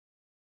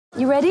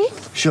You ready?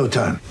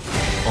 Showtime.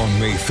 On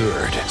May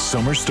 3rd,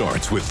 summer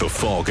starts with The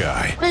Fall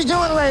Guy. Let's do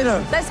it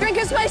later. Let's drink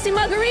a spicy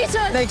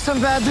margarita. Make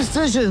some bad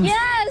decisions.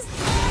 Yes!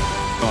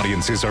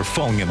 Audiences are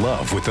falling in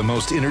love with the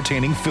most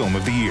entertaining film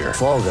of the year.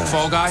 Fall Guy.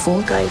 Fall Guy?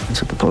 Fall Guy.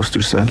 That's what the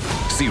poster said.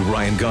 See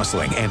Ryan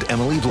Gosling and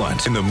Emily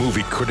Blunt in the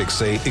movie critics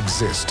say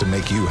exists to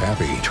make you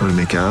happy. Trying to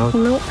make it out?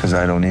 Nope. Because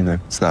I don't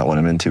either. It's not what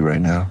I'm into right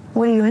now.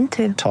 What are you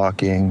into?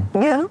 Talking.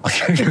 Yeah.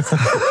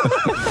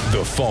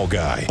 The Fall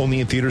Guy.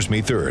 Only in theaters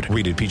May 3rd.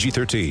 Rated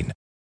PG-13.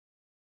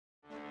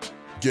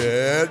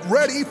 Get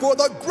ready for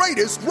the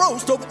greatest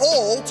roast of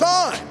all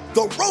time,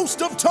 the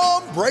Roast of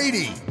Tom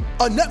Brady,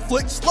 a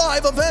Netflix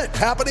live event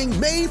happening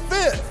May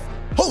 5th.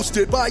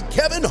 Hosted by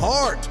Kevin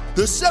Hart,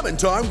 the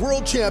 7-time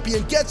world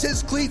champion gets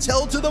his cleats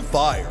held to the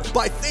fire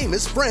by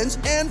famous friends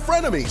and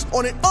frenemies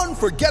on an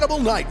unforgettable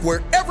night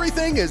where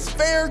everything is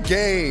fair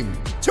game.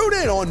 Tune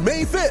in on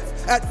May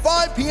 5th at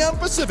 5 p.m.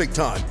 Pacific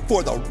time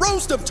for the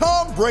Roast of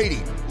Tom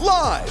Brady,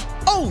 live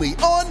only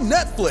on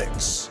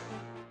Netflix.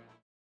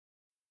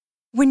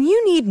 When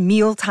you need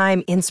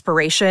mealtime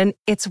inspiration,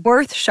 it's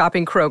worth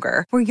shopping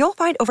Kroger, where you'll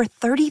find over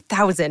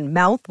 30,000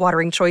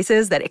 mouth-watering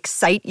choices that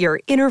excite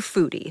your inner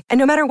foodie. And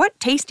no matter what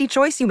tasty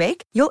choice you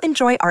make, you'll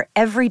enjoy our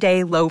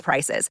everyday low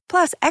prices,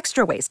 plus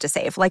extra ways to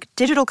save, like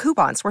digital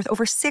coupons worth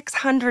over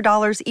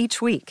 $600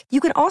 each week. You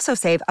can also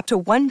save up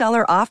to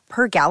 $1 off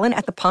per gallon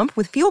at the pump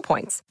with fuel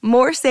points.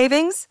 More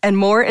savings and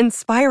more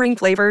inspiring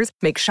flavors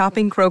make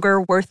shopping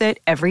Kroger worth it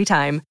every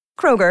time.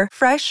 Kroger,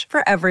 fresh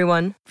for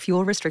everyone.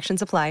 Fuel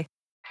restrictions apply.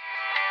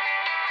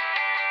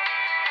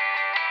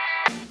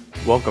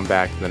 Welcome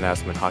back to the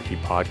Nassman Hockey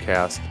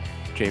Podcast.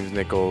 James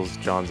Nichols,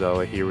 John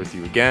Zella here with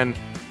you again.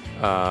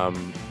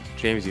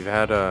 James, you've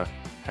had a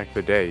heck of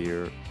a day.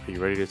 Are you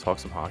ready to talk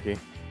some hockey?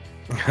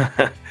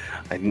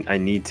 I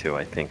need to,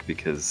 I think,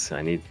 because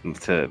I need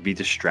to be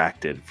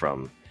distracted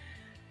from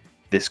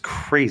this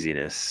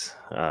craziness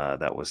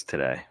that was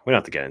today. We don't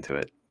have to get into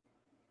it.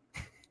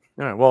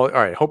 All right. Well, all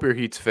right. Hope your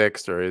heat's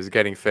fixed or is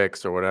getting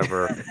fixed or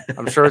whatever.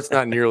 I'm sure it's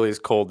not nearly as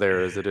cold there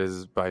as it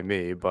is by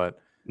me, but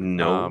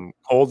no,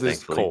 cold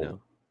is cold. No.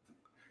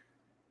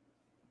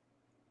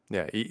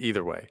 Yeah.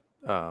 Either way.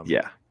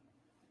 Yeah.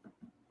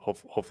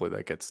 Hopefully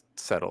that gets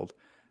settled.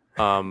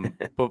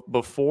 But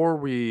before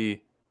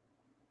we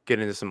get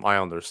into some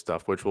Islanders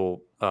stuff, which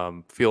will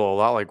feel a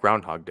lot like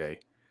Groundhog Day,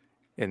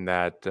 in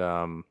that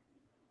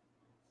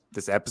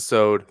this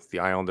episode, the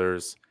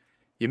Islanders,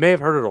 you may have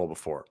heard it all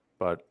before,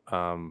 but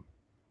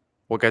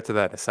we'll get to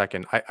that in a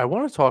second. I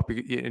want to talk,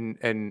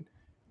 and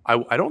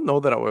I don't know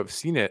that I would have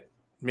seen it.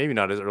 Maybe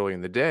not as early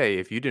in the day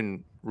if you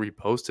didn't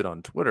repost it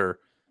on Twitter.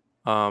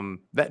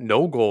 That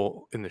no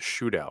goal in the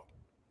shootout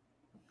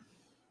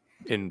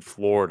in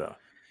Florida.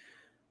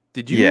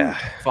 Did you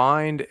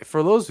find,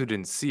 for those who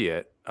didn't see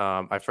it,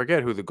 I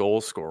forget who the goal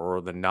scorer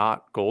or the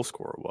not goal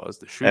scorer was,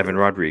 the shooter. Evan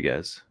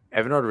Rodriguez,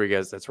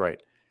 that's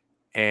right.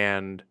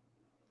 And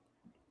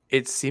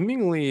it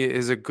seemingly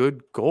is a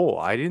good goal.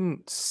 I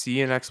didn't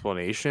see an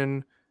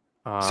explanation.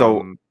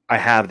 So I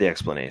have the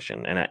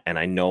explanation, and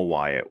I know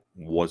why it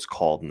was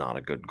called not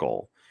a good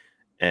goal.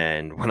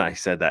 And when I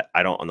said that,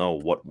 I don't know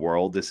what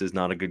world this is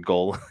not a good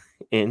goal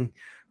in.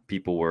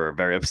 People were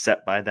very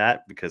upset by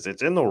that because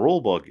it's in the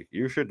rule book.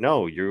 You should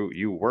know.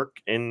 You work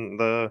in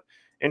the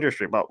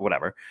industry, but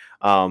whatever.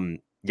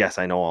 Yes,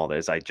 I know all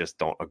this. I just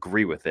don't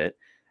agree with it.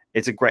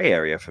 It's a gray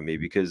area for me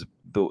because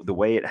the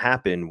way it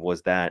happened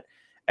was that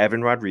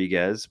Evan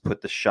Rodriguez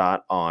put the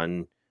shot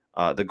on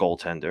the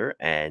goaltender,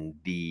 and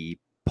the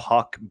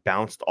puck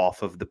bounced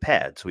off of the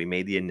pad, so he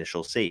made the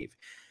initial save.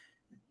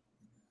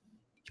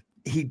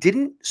 He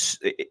didn't,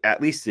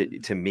 at least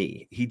to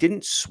me, he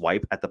didn't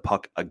swipe at the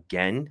puck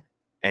again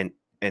and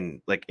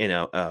like in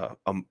a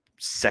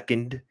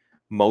second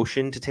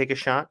motion to take a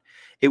shot.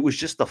 It was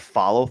just the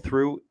follow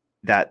through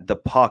that the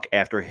puck,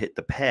 after it hit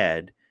the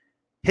pad,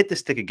 hit the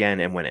stick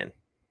again and went in.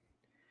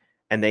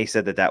 And they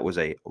said that was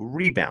a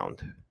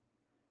rebound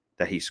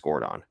that he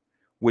scored on,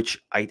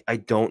 which I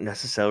don't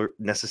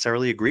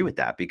necessarily agree with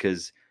that,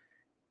 because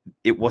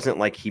it wasn't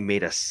like he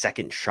made a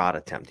second shot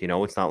attempt.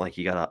 It's not like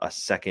he got a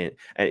second.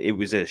 It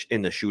was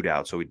in the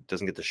shootout, so he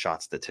doesn't get the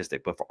shot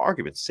statistic. But for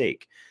argument's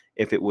sake,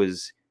 if it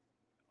was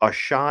a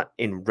shot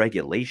in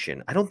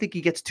regulation, I don't think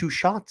he gets two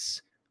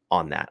shots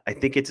on that. I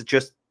think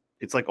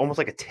it's like almost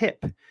like a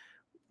tip.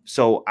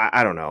 So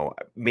I don't know.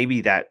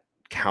 Maybe that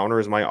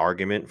counters my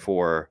argument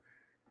for,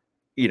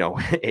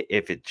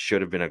 if it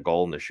should have been a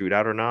goal in the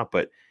shootout or not.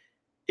 But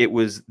it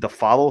was the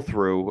follow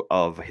through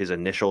of his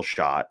initial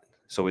shot.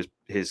 So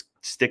his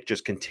stick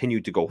just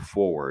continued to go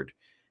forward.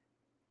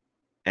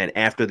 And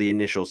after the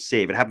initial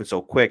save, it happened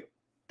so quick,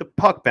 the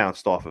puck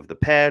bounced off of the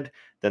pad,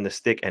 then the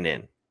stick and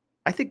in.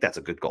 I think that's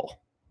a good goal.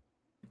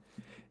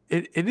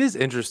 It is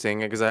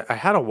interesting because I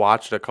had to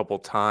watch it a couple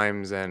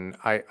times, and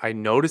I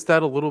noticed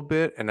that a little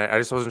bit, and I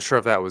just wasn't sure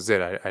if that was it.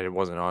 I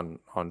wasn't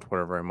on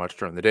Twitter very much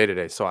during the day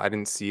today, so I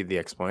didn't see the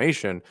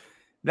explanation.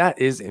 That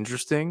is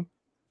interesting.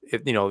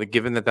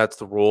 Given that that's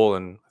the rule,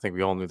 and I think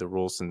we all knew the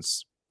rule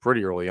since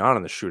pretty early on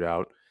in the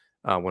shootout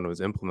when it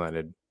was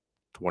implemented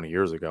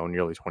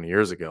nearly 20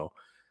 years ago.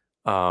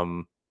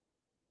 Um,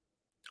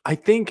 I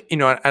think,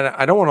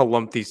 I don't want to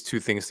lump these two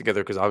things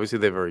together because obviously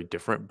they're very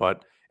different,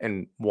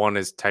 and one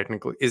I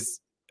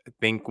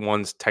think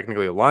one's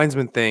technically a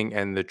linesman thing,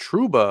 and the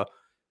Truba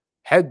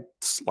head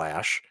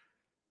slash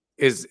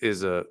is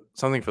a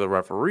something for the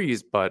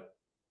referees, but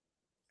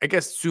I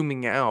guess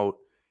zooming out,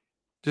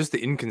 just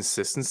the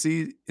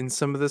inconsistency in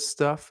some of this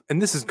stuff,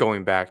 and this is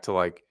going back to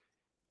like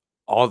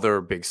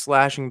other big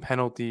slashing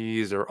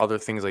penalties or other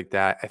things like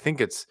that. I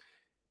think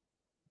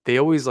they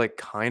always like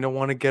kind of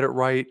want to get it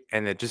right,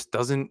 and it just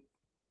doesn't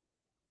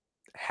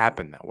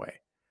happen that way.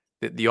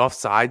 The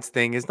offsides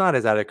thing is not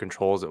as out of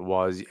control as it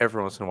was.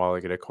 Every once in a while,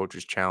 they get a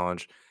coach's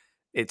challenge.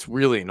 It's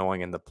really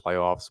annoying in the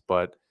playoffs,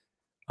 but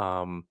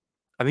um,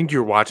 I think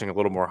you're watching a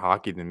little more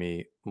hockey than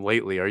me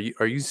lately. Are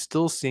you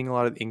still seeing a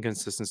lot of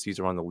inconsistencies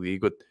around the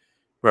league with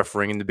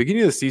refereeing? In the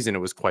beginning of the season, it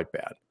was quite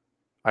bad.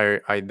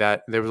 I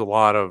that there was a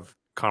lot of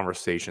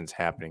conversations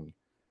happening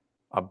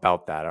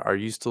about that. Are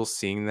you still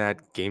seeing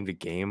that game to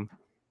game?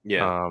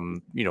 Yeah.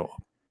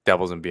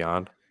 Devils and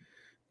beyond.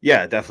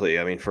 Yeah, definitely.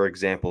 I mean, for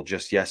example,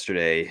 just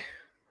yesterday,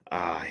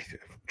 I'm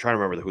trying to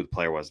remember who the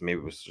player was. Maybe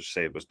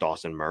it was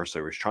Dawson Mercer.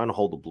 He was trying to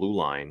hold the blue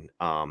line,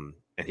 and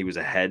he was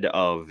ahead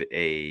of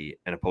an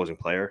opposing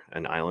player,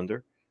 an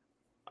Islander.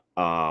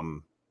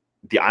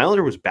 The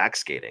Islander was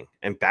backskating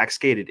and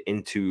backskated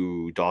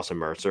into Dawson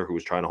Mercer, who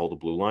was trying to hold the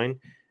blue line,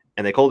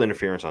 and they called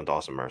interference on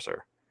Dawson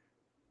Mercer.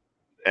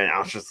 And I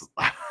was just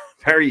I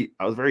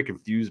was very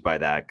confused by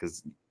that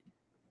because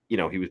he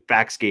was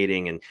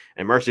backskating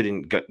and Mercer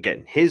didn't get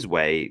in his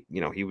way.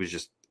 He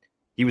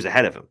was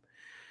ahead of him.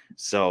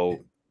 So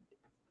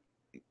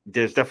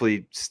there's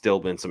definitely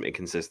still been some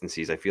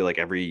inconsistencies. I feel like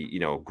every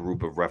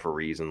group of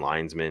referees and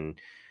linesmen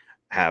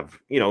have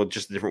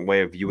just a different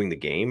way of viewing the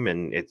game,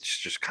 and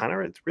it's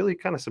really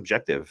kind of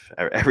subjective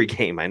every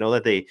game. I know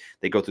that they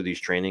go through these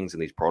trainings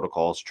and these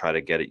protocols to try to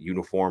get it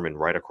uniform and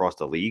right across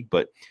the league,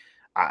 but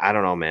I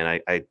don't know,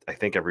 man. I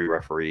think every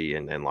referee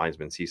and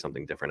linesman sees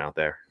something different out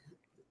there.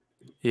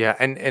 Yeah,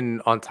 and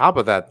on top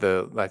of that,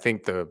 I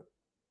think the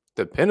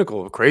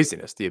pinnacle of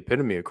craziness, the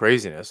epitome of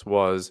craziness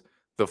was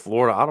the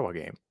Florida Ottawa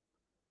game,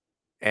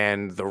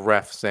 and the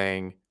ref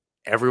saying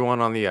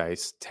everyone on the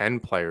ice, 10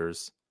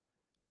 players,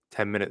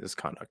 10-minute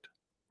misconduct,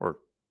 or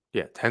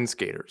yeah, 10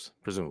 skaters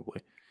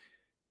presumably,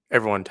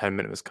 everyone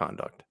 10-minute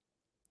misconduct.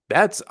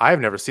 I've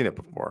never seen it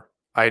before.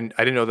 I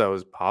didn't know that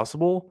was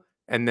possible.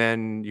 And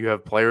then you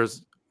have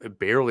players,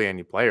 barely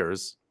any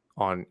players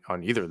on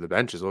either of the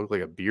benches. It looked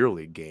like a beer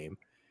league game.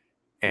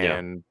 Yeah.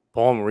 And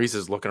Paul Maurice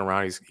is looking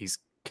around. He's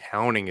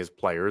counting his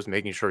players,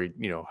 making sure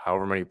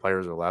however many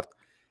players are left.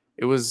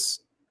 It was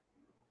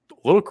a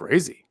little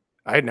crazy.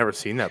 I had never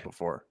seen that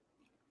before.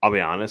 I'll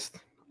be honest,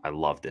 I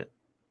loved it.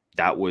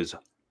 That was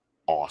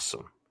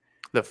awesome.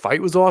 The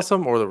fight was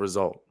awesome, or the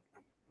result?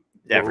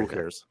 Everything,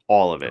 Who cares?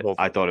 all of it.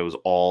 I thought it was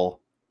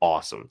all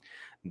awesome.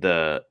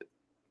 The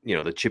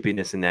the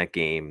chippiness in that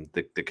game,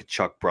 the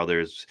Kachuk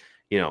brothers,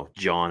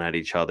 jawing at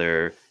each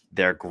other,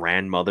 their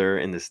grandmother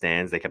in the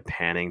stands, they kept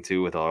panning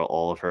to with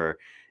all of her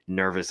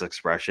nervous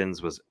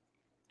expressions, was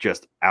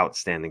just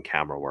outstanding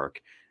camera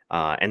work.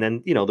 And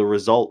then the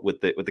result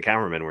with the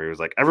cameraman where he was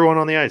like, everyone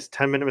on the ice,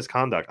 10-minute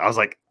misconduct. I was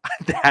like,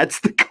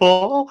 that's the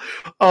call.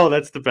 Oh,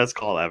 that's the best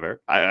call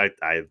ever. I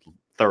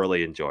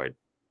thoroughly enjoyed.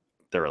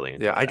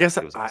 Yeah, I guess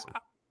awesome.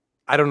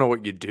 I don't know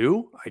what you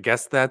do. I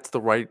guess that's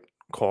the right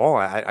call.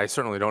 I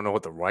certainly don't know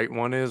what the right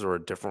one is, or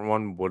a different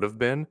one would have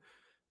been.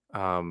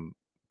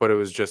 But it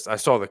was just, I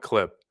saw the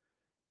clip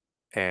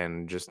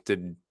and just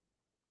did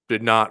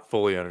not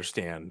fully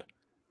understand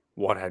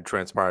what had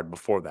transpired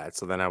before that.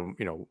 So then I'm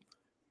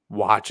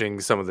watching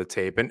some of the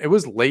tape, and it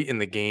was late in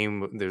the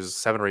game. There's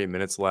 7 or 8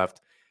 minutes left.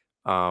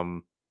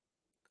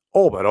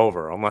 All but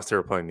over, unless they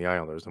were playing the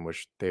Islanders, in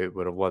which they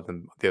would have let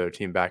the other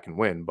team back and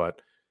win. But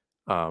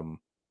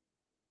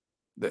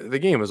the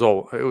game was it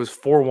was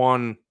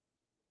 4-1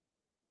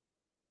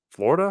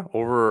 Florida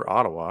over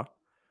Ottawa.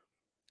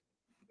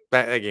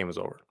 That game was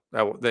over.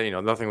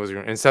 Nothing was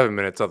in 7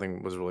 minutes.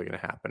 Nothing was really going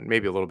to happen.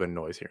 Maybe a little bit of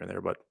noise here and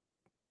there, but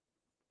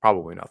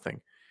probably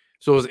nothing.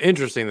 So it was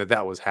interesting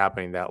that was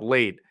happening that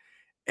late,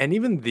 and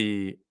even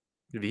the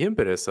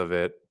impetus of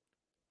it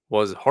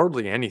was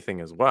hardly anything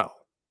as well.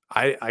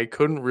 I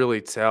couldn't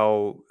really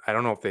tell. I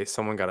don't know if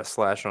someone got a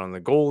slash on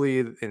the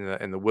goalie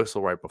in the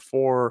whistle right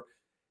before,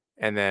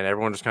 and then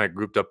everyone just kind of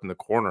grouped up in the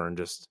corner and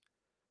just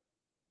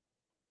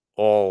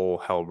all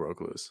hell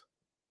broke loose.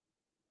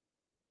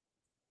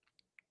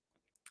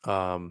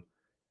 I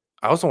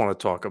also want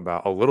to talk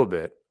about a little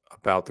bit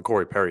about the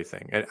Corey Perry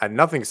thing, and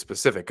nothing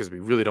specific because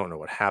we really don't know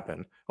what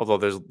happened. Although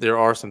there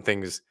are some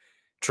things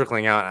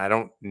trickling out. I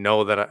don't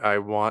know that I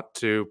want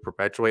to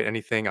perpetuate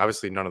anything.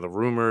 Obviously, none of the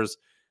rumors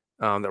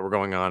that were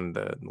going on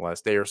the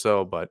last day or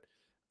so, but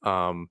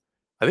I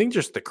think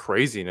just the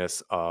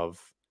craziness of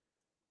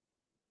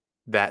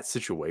that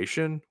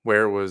situation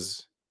where it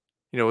was,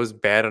 it was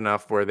bad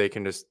enough where they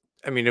can just,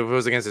 I mean, if it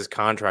was against his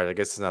contract, I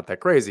guess it's not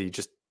that crazy.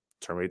 Just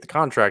terminate the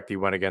contract. He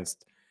went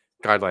against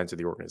guidelines of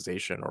the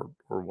organization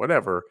or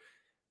whatever,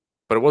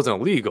 but it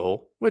wasn't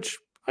illegal, which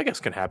I guess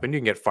can happen. You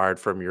can get fired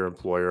from your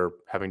employer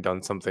having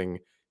done something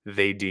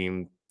they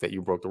deem that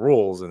you broke the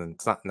rules, and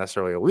it's not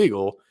necessarily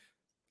illegal,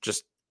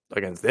 just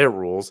against their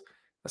rules.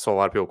 I saw a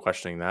lot of people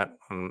questioning that.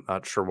 I'm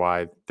not sure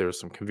why there's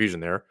some confusion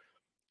there.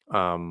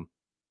 Um,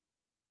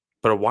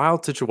 but a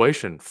wild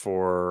situation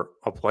for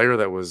a player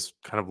that was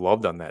kind of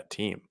loved on that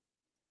team.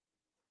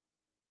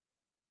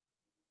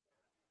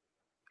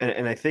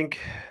 And I think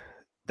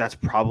that's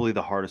probably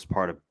the hardest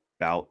part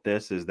about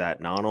this is that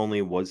not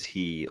only was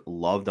he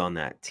loved on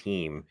that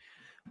team,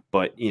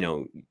 but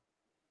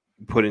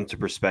put into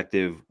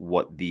perspective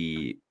what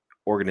the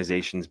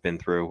organization's been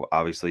through.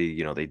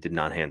 Obviously, they did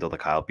not handle the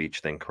Kyle Beach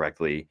thing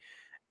correctly.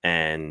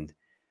 And,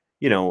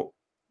 you know,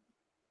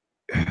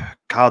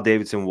 Kyle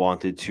Davidson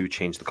wanted to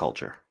change the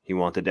culture. He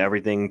wanted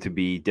everything to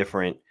be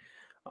different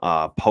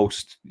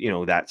post,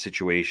 that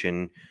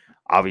situation.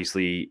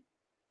 Obviously,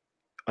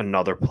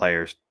 another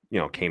player,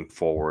 came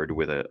forward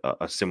with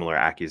a similar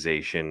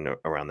accusation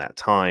around that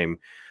time.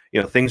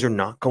 Things are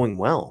not going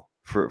well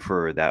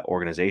for that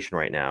organization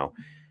right now.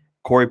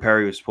 Corey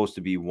Perry was supposed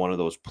to be one of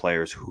those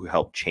players who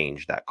helped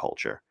change that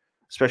culture,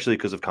 especially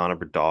because of Connor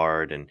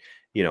Bedard and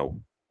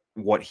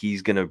what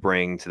he's going to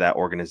bring to that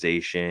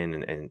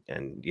organization,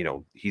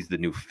 and he's the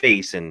new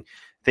face, and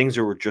things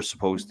were just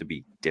supposed to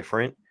be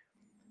different.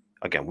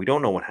 Again, we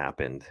don't know what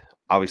happened.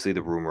 Obviously,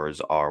 the rumors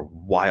are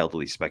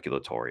wildly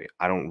speculatory.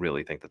 I don't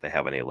really think that they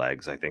have any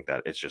legs. I think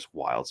that it's just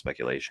wild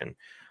speculation.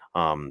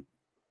 Um,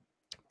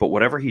 but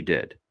whatever he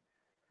did,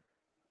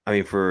 I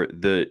mean, for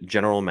the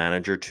general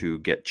manager to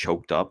get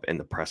choked up in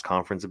the press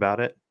conference about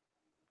it,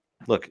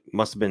 look,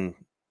 must have been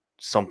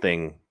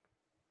something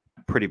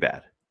pretty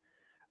bad.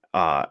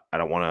 I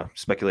don't want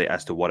to speculate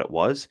as to what it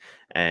was,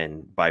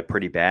 and by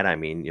pretty bad, I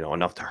mean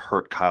enough to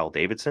hurt Kyle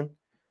Davidson,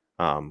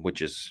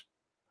 which is,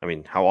 I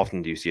mean, how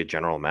often do you see a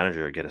general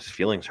manager get his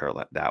feelings hurt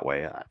that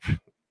way?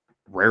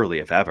 Rarely,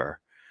 if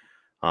ever.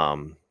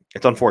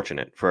 It's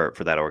unfortunate for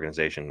that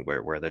organization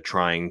where they're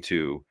trying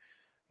to,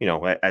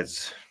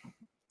 as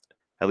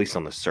at least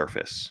on the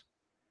surface,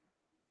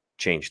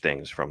 change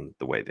things from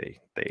the way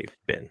they've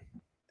been.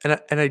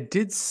 And I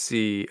did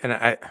see, and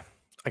I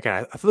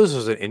thought this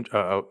was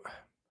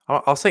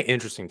I'll say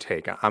interesting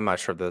take. I'm not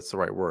sure if that's the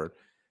right word.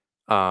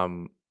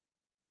 Um,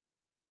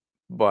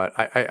 but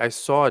I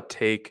saw a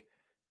take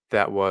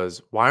that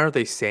was, why aren't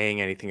they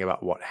saying anything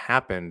about what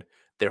happened?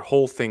 Their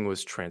whole thing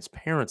was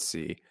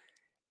transparency.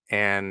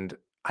 And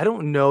I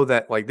don't know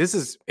that, like,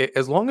 as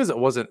long as it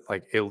wasn't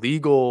like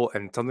illegal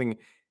and something,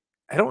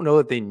 I don't know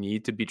that they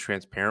need to be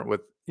transparent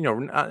with,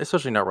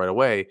 especially not right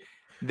away.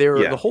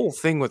 The Yeah, whole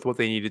thing with what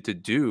they needed to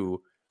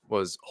do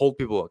was hold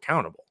people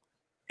accountable.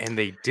 And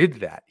they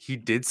did that. He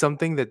did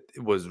something that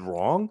was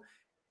wrong,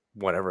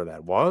 whatever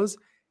that was,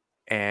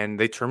 and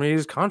they terminated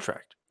his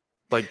contract.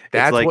 Like,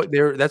 it's like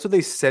that's what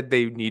they said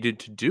they needed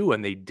to do,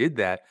 and they did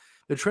that.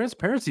 The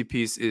transparency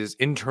piece is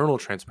internal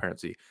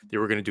transparency. They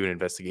were going to do an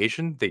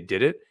investigation. They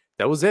did it.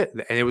 That was it.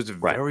 And it was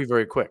right. very,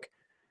 very quick.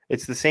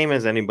 It's the same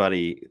as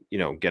anybody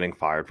getting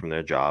fired from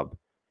their job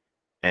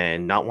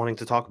and not wanting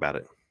to talk about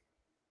it.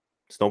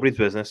 It's nobody's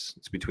business.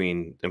 It's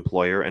between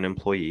employer and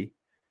employee.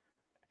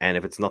 And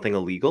if it's nothing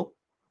illegal,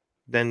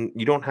 then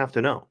you don't have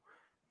to know.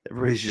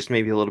 Everybody's just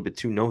maybe a little bit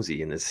too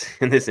nosy in this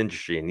in this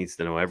industry and needs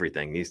to know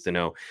everything. Needs to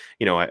know,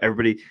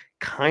 everybody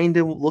kind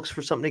of looks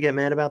for something to get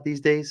mad about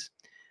these days.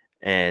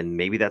 And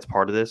maybe that's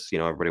part of this.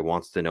 Everybody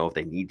wants to know if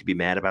they need to be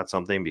mad about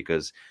something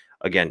because,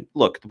 again,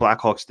 look, the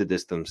Blackhawks did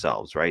this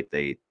themselves, right?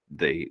 The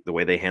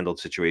way they handled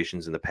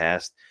situations in the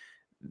past,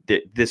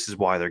 this is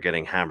why they're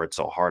getting hammered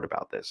so hard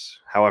about this.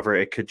 However,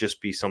 it could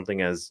just be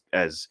something as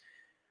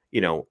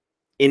you know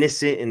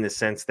innocent in the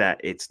sense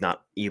that it's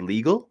not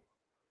illegal,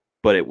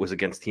 but it was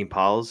against team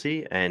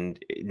policy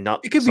and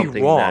not It could be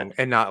something that. wrong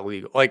and not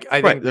legal. Like, I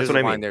Right, think that's there's what a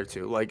I line mean. there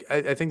too. Like,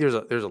 I think there's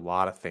a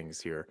lot of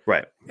things here.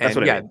 Right, that's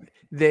And what I yeah, mean.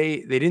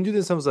 they didn't do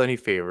themselves any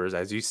favors,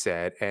 as you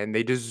said, and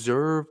they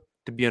deserve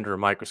to be under a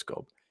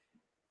microscope.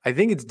 I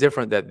think it's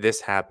different that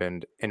this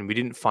happened and we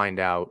didn't find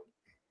out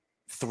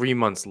 3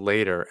 months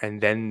later,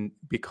 and then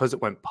because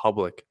it went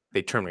public,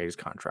 they terminated his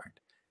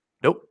contract.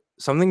 Nope,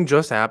 something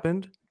just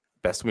happened,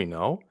 best we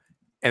know,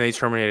 and they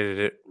terminated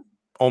it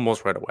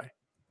almost right away.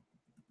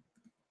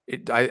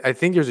 I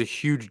think there's a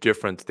huge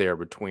difference there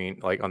between,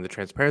 like, on the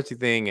transparency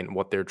thing and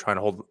what they're trying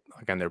to hold,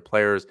 like, on their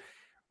players,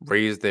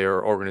 raise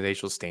their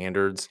organizational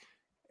standards.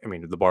 I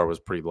mean, the bar was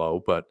pretty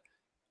low, but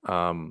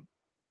um,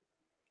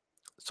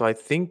 so I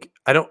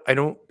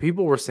don't.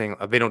 People were saying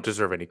they don't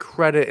deserve any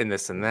credit and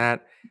this and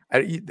that.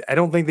 I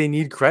don't think they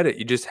need credit.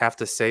 You just have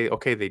to say,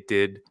 okay, they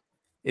did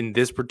in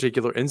this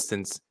particular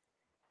instance.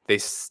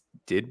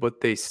 Did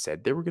what they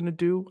said they were going to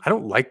do. I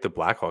don't like the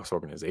Blackhawks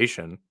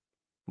organization.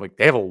 Like,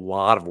 they have a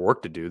lot of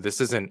work to do. This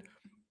isn't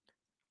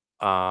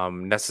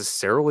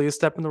necessarily a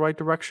step in the right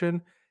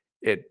direction.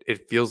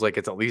 It feels like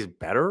it's at least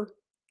better.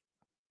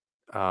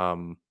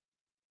 Um,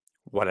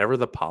 Whatever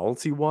the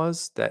policy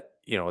was that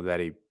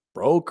he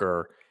broke,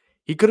 or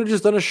he could have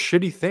just done a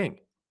shitty thing,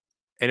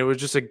 and it was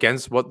just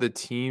against what the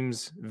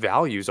team's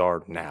values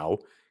are now.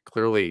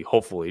 Clearly,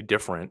 hopefully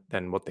different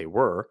than what they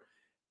were,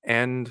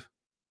 and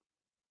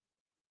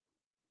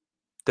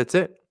That's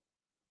it.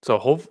 So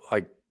hope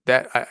like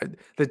that.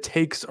 The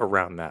takes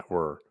around that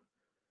were,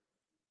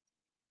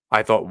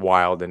 I thought,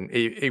 wild and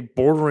a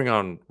bordering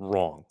on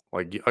wrong.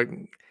 I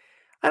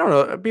don't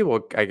know.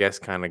 People, I guess,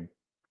 kind of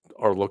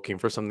are looking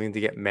for something to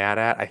get mad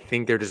at. I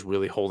think they're just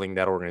really holding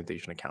that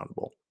organization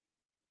accountable.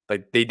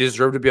 Like they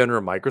deserve to be under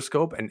a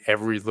microscope, and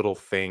every little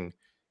thing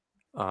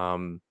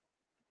um,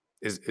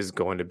 is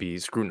going to be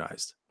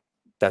scrutinized.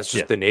 That's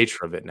just Yeah, the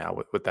nature of it now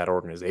with that right.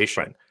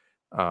 organization.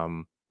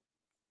 Um,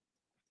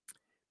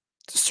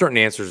 certain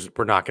answers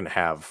we're not going to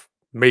have,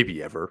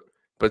 maybe ever,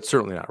 but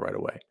certainly not right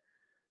away.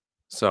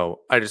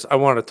 So I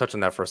wanted to touch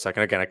on that for a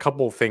second. Again, a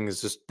couple of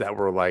things just that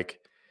were like,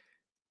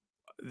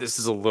 this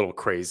is a little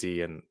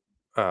crazy, and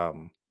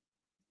um,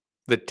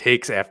 the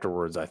takes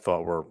afterwards I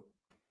thought were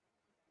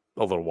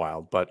a little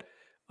wild, but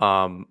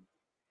um,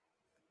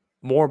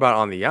 more about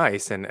on the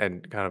ice and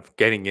kind of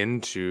getting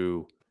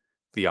into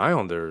the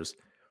Islanders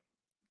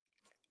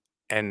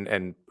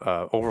and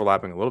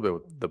overlapping a little bit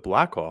with the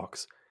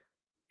Blackhawks.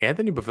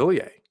 Anthony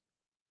Beauvillier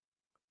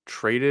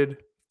traded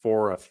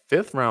for a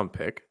fifth round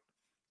pick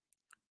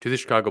to the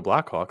Chicago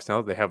Blackhawks now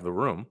that they have the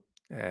room,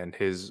 and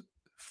his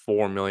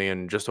 4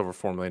 million, just over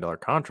 $4 million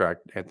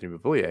contract. Anthony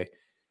Beauvillier.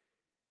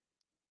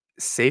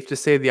 Safe to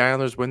say the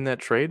Islanders win that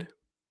trade.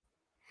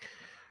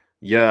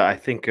 Yeah, I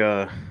think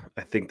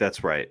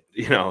that's right.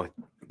 You know,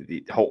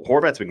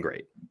 Horvat's been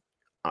great.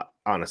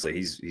 Honestly,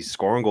 he's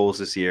scoring goals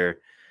this year.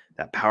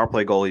 That power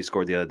play goal he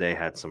scored the other day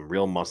had some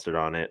real mustard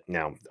on it.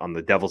 Now, on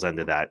the Devils' end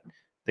of that,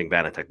 I think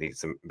Vanacek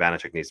needs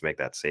to make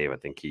that save. I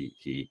think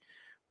he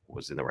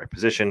was in the right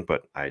position,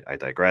 but I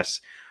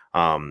digress.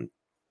 Um,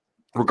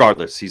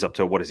 Regardless, he's up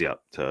to, what is he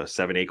up to,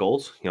 7, 8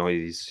 goals? You know,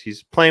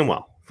 he's playing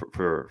well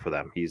for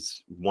them.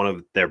 He's one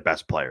of their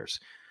best players.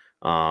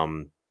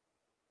 Um,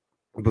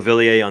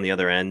 Beauvillier on the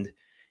other end,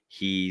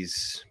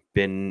 he's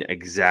been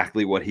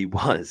exactly what he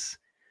was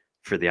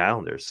for the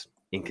Islanders.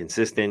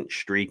 Inconsistent,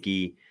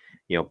 streaky,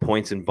 you know,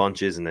 points in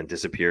bunches and then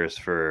disappears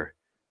for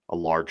a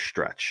large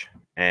stretch.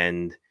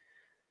 And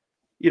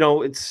you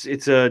know, it's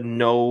a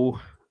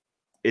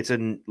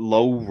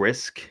low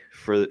risk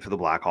for the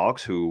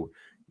Blackhawks, who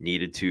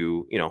needed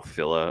to, you know,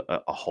 fill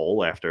a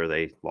hole after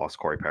they lost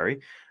Corey Perry.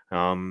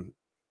 Um,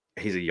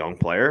 he's a young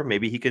player.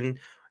 Maybe he can,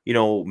 you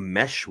know,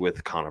 mesh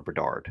with Connor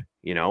Bedard.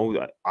 You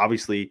know,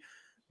 obviously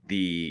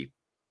the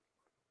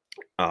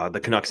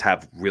Canucks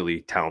have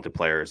really talented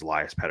players.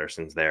 Elias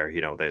Pettersson's there.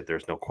 You know,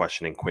 there's no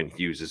questioning Quinn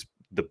Hughes is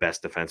the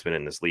best defenseman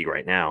in this league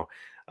right now.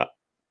 Uh,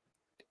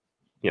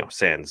 you know,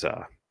 sans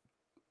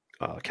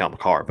Cal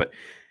McCarr, but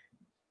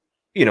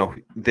you know,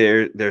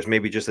 there's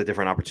maybe just a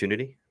different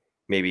opportunity.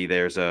 Maybe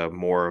there's a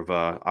more of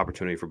a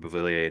opportunity for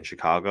Beauvillier in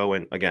Chicago,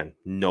 and again,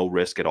 no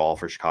risk at all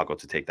for Chicago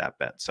to take that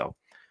bet. So,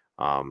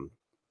 um,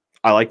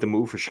 I like the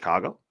move for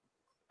Chicago.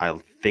 I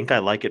think I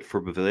like it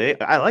for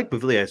Beauvillier. I like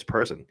Beauvillier as a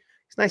person.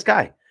 He's a nice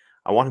guy.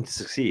 I want him to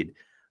succeed.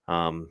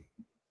 Um,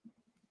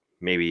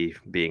 Maybe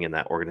being in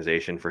that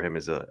organization for him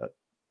is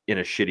in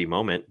a shitty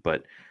moment,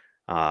 but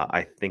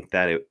I think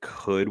that it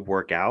could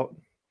work out,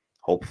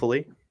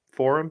 hopefully,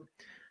 for him.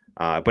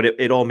 But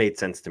it all made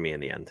sense to me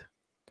in the end.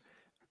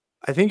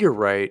 I think you're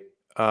right,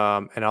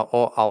 and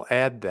I'll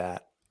add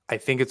that I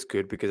think it's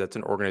good because that's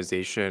an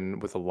organization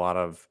with a lot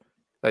of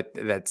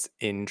that's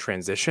in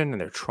transition and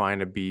they're trying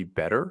to be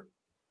better,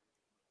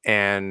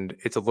 and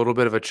it's a little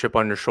bit of a chip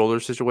on your shoulder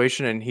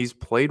situation. And he's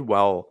played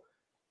well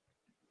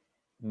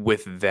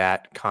with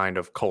that kind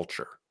of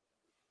culture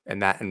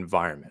and that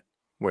environment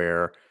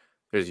where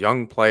there's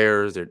young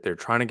players, they're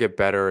trying to get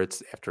better.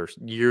 It's after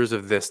years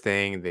of this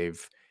thing,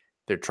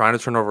 they're trying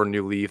to turn over a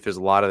new leaf. There's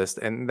a lot of this,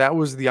 and that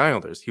was the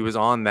Islanders. He was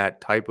on that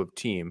type of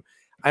team.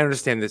 I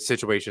understand that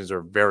situations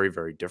are very,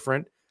 very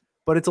different,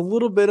 but it's a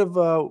little bit of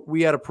a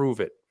we had to prove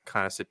it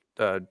kind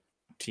of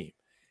team.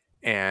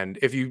 And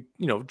if you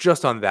know,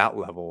 just on that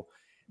level,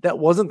 that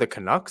wasn't the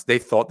Canucks. They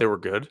thought they were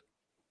good,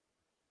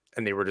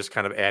 and they were just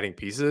kind of adding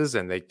pieces,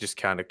 and they just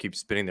kind of keep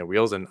spinning their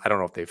wheels. And I don't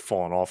know if they've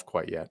fallen off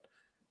quite yet.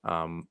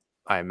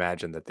 I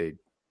imagine that they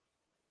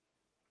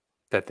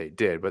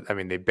did, but I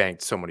mean, they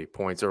banked so many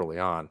points early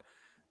on.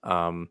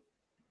 Um,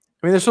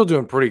 I mean, they're still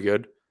doing pretty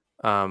good,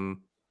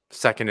 um,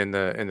 second in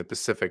the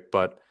Pacific,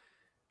 but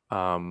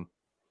um,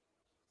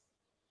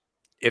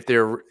 if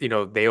they're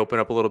they open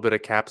up a little bit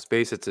of cap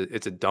space, it's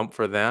a dump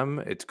for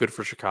them. It's good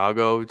for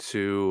Chicago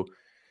to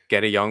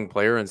get a young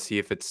player and see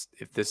if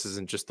this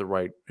isn't just the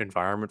right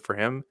environment for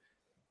him.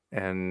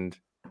 And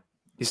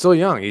he's still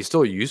young. He's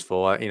still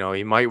useful.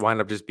 He might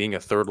wind up just being a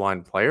third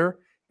line player,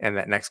 and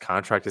that next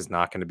contract is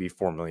not going to be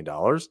 $4 million.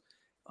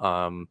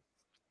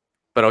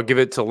 But I'll give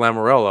it to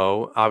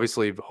Lamoriello.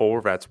 Obviously,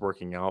 Horvat's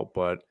working out,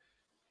 but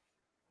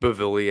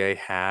Beauvillier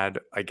had,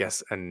 I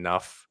guess,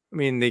 enough. I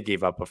mean, they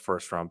gave up a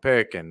first round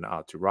pick and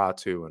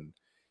Ratu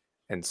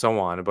and so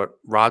on, but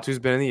Ratu's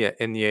been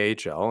in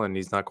the AHL and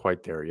he's not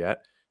quite there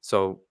yet.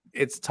 So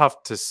it's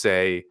tough to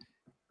say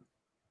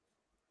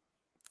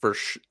for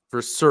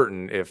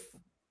certain if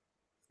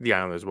the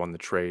Islanders won the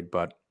trade,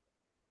 but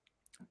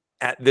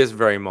at this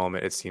very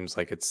moment, it seems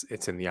like it's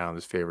in the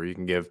Islanders' favor. You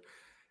can give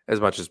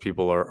as much as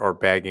people are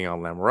bagging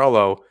on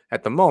Lamoriello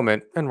at the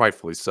moment, and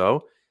rightfully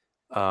so,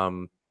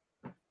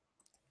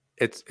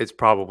 it's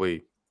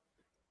probably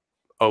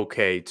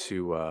okay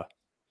to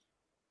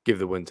give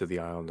the win to the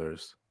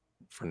Islanders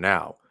for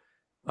now.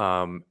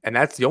 And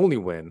that's the only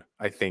win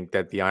I think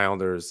that the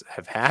Islanders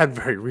have had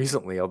very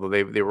recently, although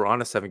they were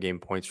on a 7-game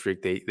point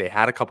streak. They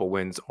had a couple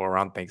wins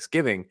around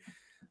Thanksgiving.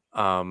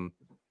 But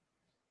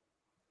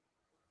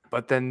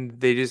then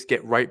they just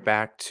get right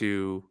back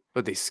to,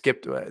 but they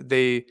skipped.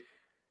 They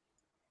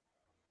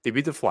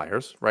beat the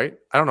Flyers, right?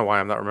 I don't know why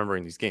I'm not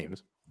remembering these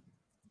games.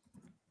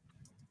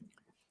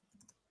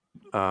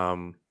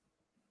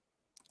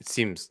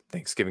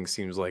 Thanksgiving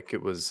seems like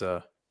it was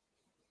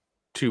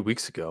 2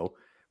 weeks ago.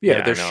 Yeah,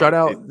 Yeah, they're no, shut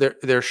out.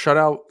 They're shut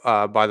out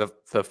by the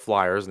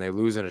Flyers, and they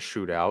lose in a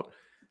shootout.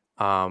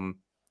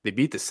 They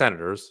beat the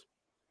Senators.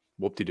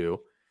 Whoop-de-doo.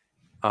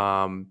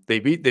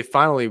 They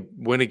finally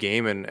win a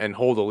game and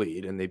hold a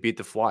lead, and they beat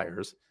the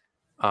Flyers.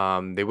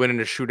 They went in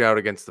a shootout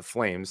against the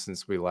Flames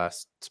since we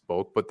last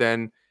spoke, but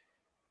then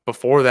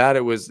before that,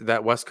 it was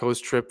that West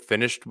Coast trip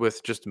finished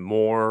with just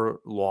more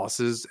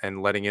losses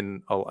and letting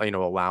in,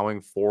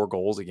 allowing 4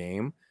 goals a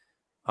game.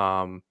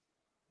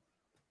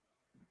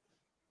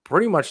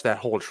 Pretty much that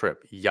whole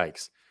trip.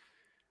 Yikes.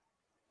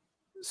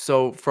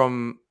 So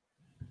from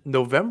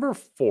November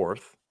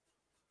 4th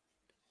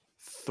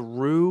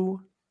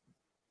through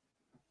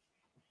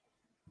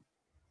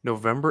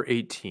November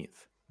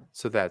 18th.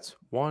 So that's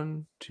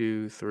 1,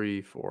 2,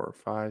 3, 4,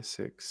 5,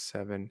 6,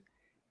 7,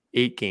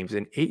 8 games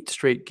in 8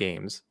 straight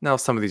games. Now,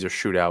 some of these are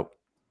shootout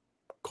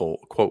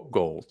quote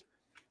goals.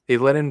 They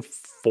let in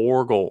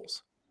 4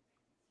 goals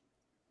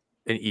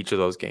in each of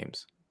those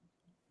games.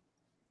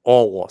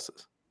 All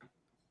losses.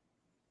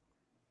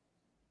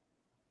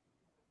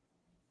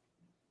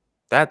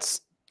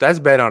 That's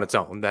bad on its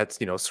own. That's,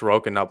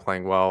 Sorokin not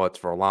playing well. It's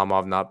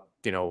Varlamov not,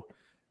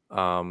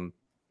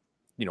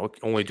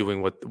 only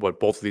doing what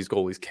both of these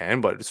goalies can,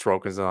 but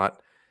Sorokin's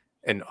not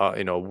an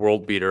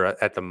world beater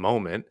at the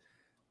moment.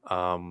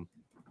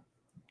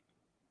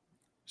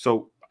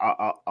 So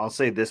I'll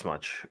say this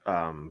much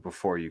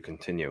before you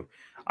continue.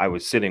 I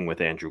was sitting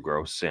with Andrew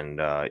Gross and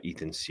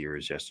Ethan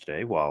Sears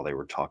yesterday while they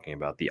were talking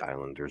about the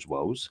Islanders'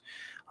 woes.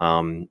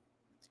 In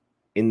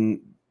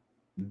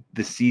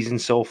the season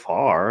so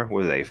far,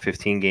 were they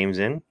 15 games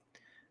in,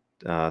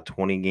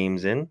 20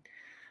 games in?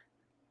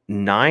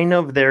 9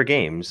 of their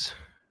games,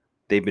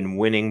 they've been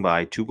winning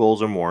by 2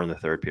 goals or more in the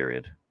third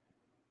period,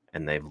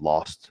 and they've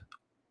lost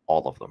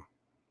all of them.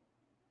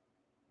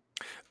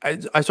 I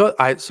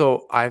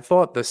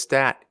thought the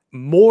stat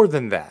more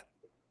than that,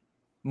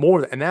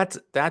 and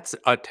that's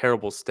a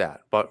terrible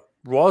stat. But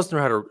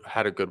Rosner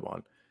had a good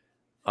one.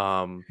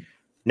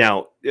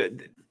 Now,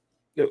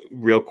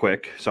 real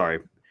quick, sorry,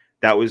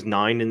 that was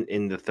 9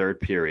 in the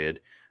third period.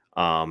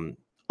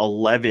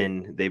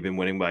 11 they've been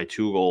winning by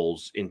 2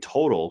 goals in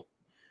total.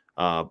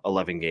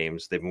 11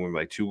 games they've been winning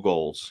by 2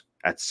 goals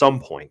at some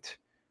point.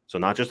 So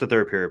not just the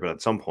third period, but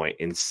at some point.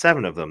 In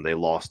 7 of them, they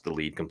lost the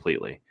lead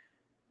completely.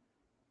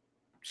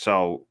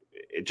 So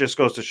it just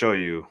goes to show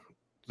you,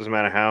 doesn't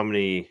matter how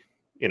many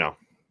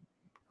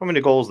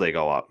goals they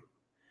go up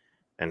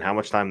and how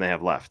much time they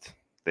have left.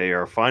 They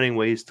are finding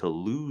ways to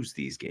lose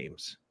these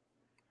games.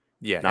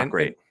 Yeah, not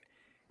great. And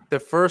the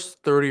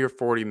first 30 or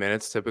 40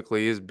 minutes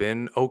typically has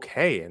been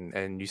okay,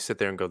 and you sit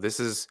there and go, "This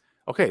is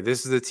okay.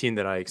 This is the team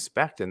that I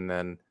expect." And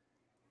then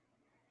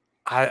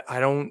I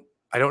don't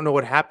know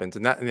what happens,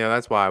 and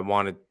that's why I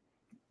wanted,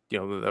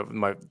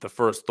 the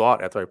first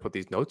thought after I put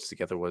these notes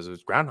together was it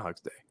was Groundhog's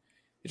Day.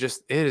 It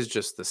is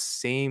just the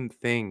same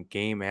thing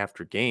game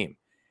after game.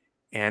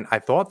 And I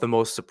thought the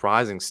most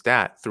surprising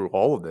stat through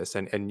all of this,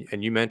 and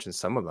you mentioned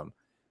some of them,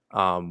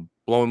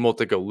 blowing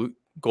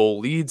multi-goal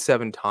lead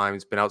 7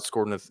 times, been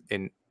outscored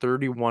in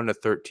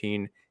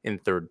 31-13 in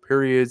third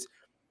periods.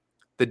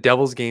 The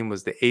Devils game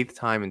was the 8th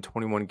time in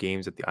 21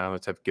 games that the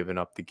Islanders have given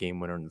up the game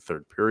winner in the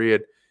third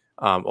period.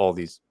 All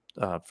these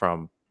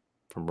from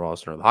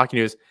Rosner of the Hockey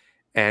News.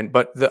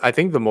 But I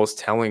think the most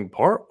telling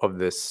part of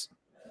this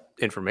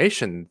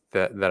information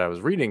that I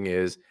was reading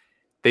is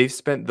they've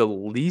spent the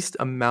least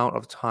amount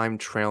of time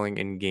trailing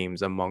in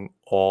games among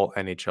all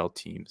NHL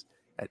teams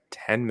at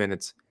 10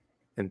 minutes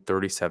and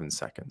 37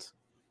 seconds.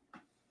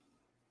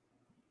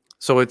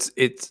 So it's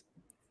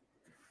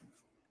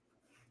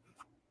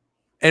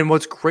and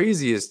what's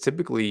crazy is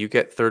typically you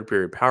get third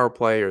period power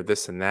play or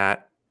this and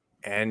that,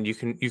 and you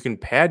can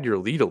pad your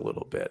lead a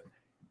little bit.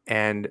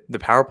 And the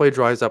power play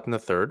dries up in the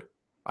third.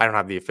 I don't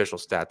have the official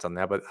stats on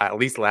that, but at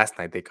least last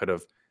night they could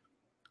have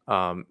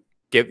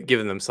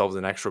given themselves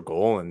an extra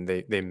goal, and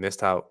they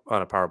missed out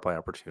on a power play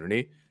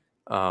opportunity,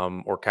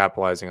 or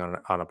capitalizing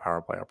on a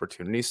power play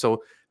opportunity.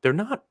 So they're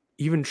not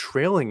even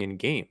trailing in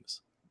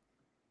games.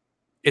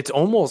 It's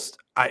almost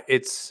I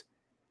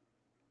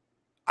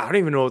don't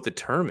even know what the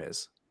term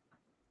is.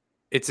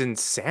 It's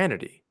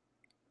insanity.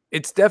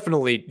 It's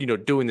definitely,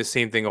 doing the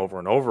same thing over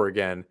and over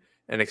again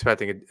and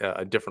expecting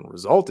a different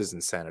result is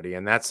insanity.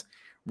 And that's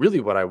really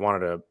what I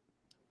wanted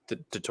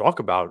to talk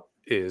about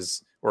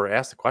or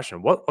ask the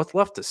question, what's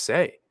left to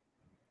say?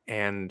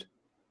 And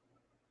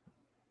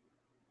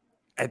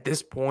at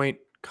this point,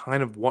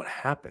 kind of what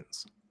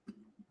happens?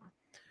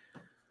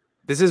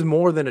 This is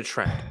more than a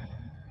trend.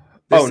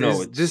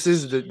 This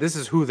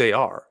is who they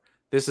are.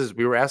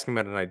 We were asking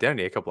about an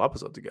identity a couple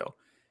episodes ago.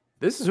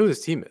 This is who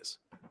this team is.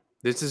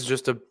 This is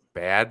just a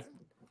bad,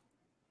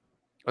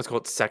 let's call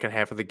it second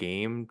half of the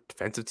game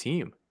defensive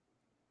team.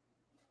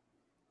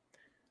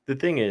 The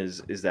thing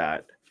is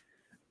that,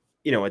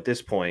 at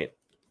this point,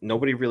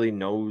 nobody really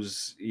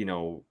knows,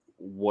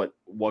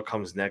 what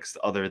comes next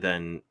other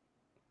than,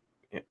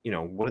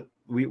 what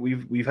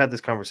we've had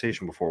this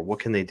conversation before. What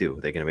can they do?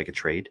 Are they going to make a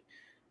trade?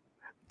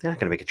 They're not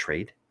going to make a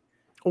trade.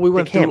 Well, we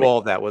went through all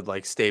of that with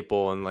like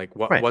Staple and like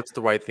Right. what's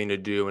the right thing to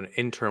do, an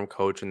interim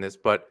coach in this.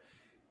 But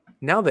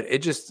now that it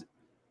just,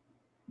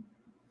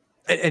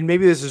 and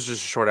maybe this is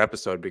just a short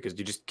episode because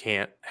you just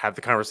can't have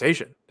the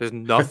conversation. There's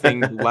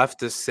nothing left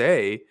to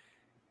say.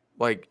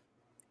 Like,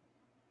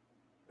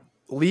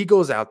 Lee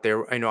goes out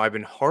there. I know I've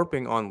been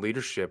harping on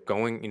leadership,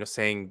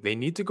 saying they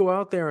need to go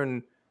out there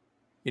and,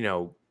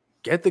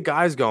 get the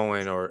guys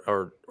going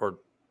or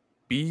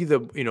be the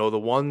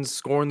ones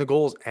scoring the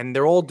goals, and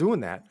they're all doing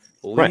that.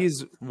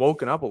 Lee's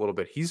woken up a little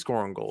bit. He's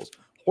scoring goals.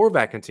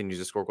 Horvat continues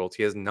to score goals.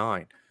 He has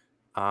 9.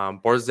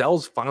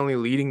 Barzal's finally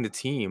leading the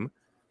team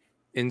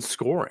in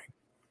scoring.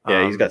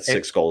 Yeah, he's got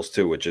 6 goals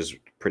too, which is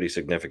pretty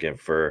significant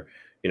for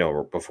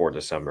before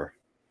December.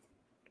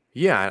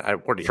 Yeah,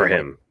 for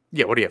him.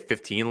 Yeah, what do you have?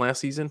 15 last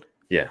season?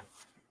 Yeah.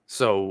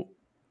 So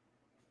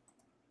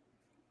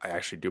I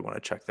actually do want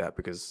to check that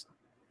because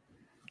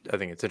I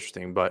think it's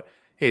interesting. But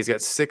hey, he's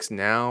got 6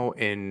 now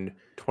in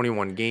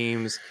 21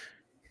 games,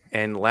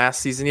 and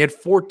last season he had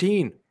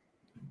 14.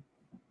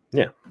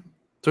 Yeah.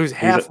 So he's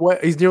halfway.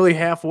 He's nearly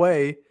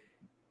halfway,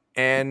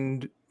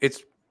 and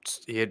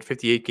he had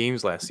 58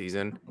 games last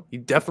season. He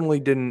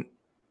definitely didn't.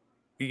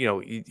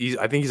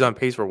 I think he's on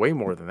pace for way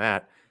more than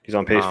that. He's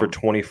on pace for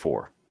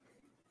 24,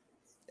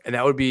 and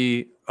that would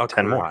be a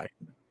 10 career more. high.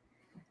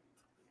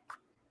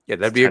 Yeah,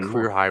 that'd be a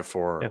career high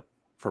for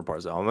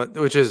Barzal,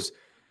 which is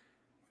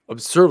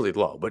absurdly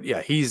low. But yeah,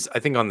 I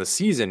think on the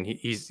season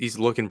he's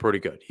looking pretty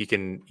good.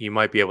 He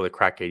might be able to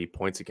crack 80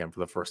 points again for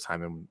the first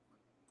time in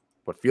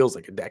what feels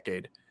like a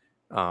decade.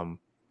 But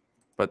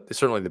it's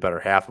certainly the better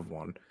half of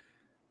one.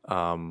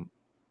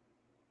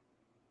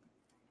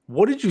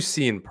 What did you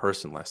see in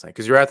person last night?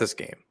 Because you're at this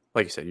game,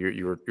 like you said,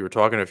 you were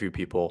talking to a few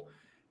people.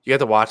 You got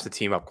to watch the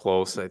team up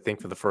close. I think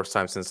for the first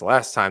time since the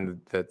last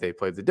time that they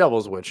played the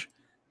Devils, which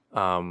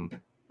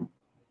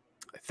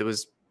it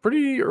was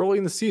pretty early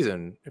in the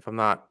season, if I'm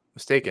not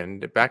mistaken,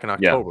 back in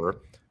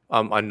October.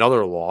 Yeah.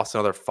 Another loss,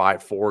 another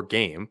 5-4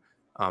 game.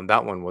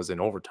 That one was in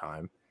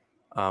overtime.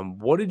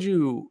 What did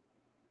you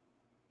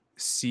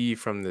see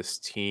from this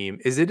team?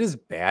 Is it as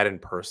bad in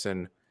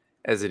person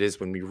as it is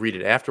when we read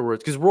it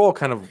afterwards? Because we're all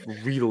kind of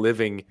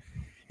reliving,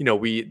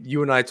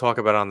 you and I talk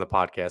about it on the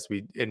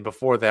podcast. And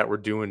before that we're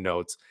doing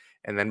notes,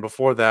 and then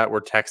before that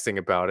we're texting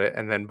about it,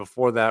 and then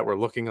before that we're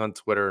looking on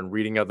Twitter and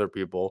reading other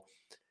people.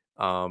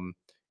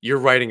 You're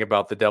writing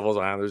about the Devils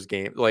Islanders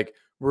game. Like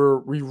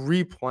we're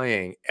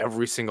replaying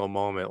every single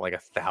moment like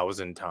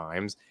 1,000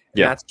 times.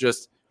 And that's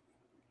just,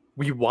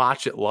 we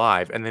watch it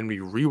live and then we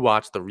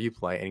rewatch the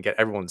replay and get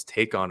everyone's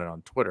take on it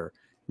on Twitter.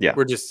 Yeah.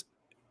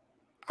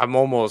 I'm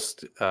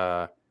almost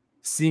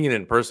seeing it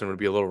in person would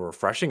be a little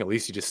refreshing. At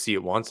least you just see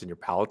it once and your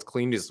palate's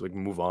clean, just like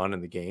move on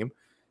in the game.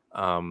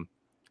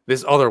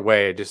 This other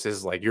way, it just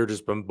is like you're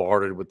just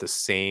bombarded with the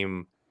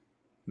same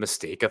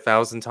mistake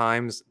 1,000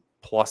 times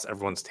plus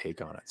everyone's take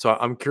on it. So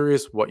I'm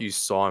curious what you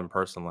saw in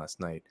person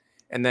last night.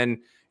 And then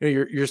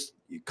you're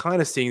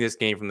kind of seeing this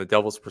game from the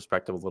Devils'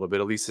 perspective a little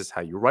bit. At least is how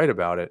you write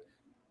about it.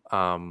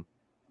 The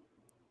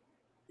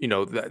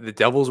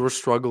Devils were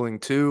struggling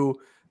too.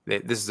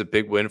 This is a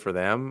big win for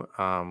them.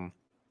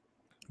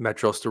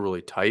 Metro's still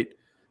really tight.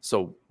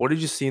 So what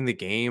did you see in the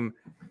game?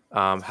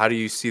 How do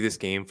you see this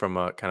game from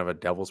a kind of a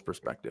Devils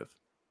perspective?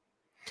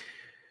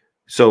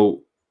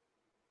 So,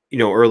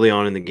 early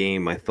on in the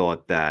game, I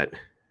thought that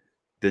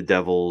the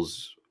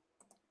Devils,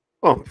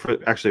 for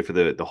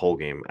the whole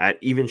game, at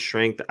even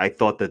strength, I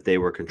thought that they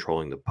were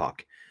controlling the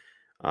puck.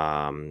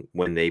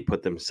 When they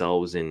put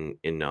themselves in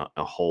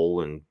a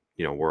hole and,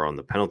 were on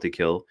the penalty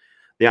kill,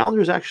 the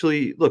Islanders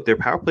actually, look, their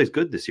power play is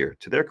good this year.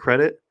 To their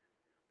credit,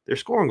 they're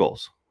scoring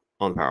goals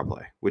on the power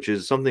play, which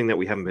is something that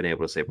we haven't been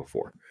able to say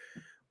before.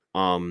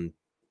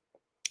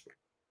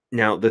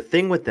 Now, the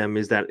thing with them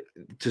is that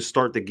to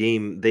start the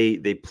game,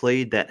 they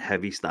played that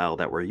heavy style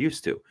that we're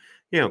used to,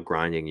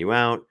 grinding you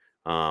out,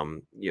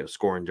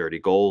 scoring dirty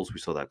goals. We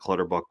saw that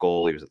Clutterbuck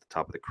goal. He was at the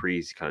top of the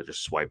crease. He kind of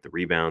just swiped the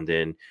rebound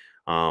in.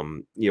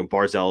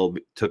 Barzal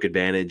took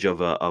advantage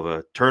of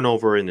a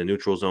turnover in the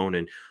neutral zone,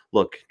 and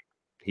look,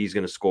 he's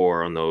going to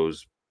score on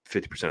those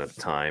 50% of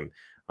the time.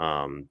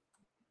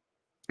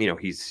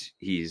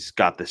 He's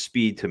got the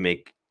speed to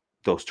make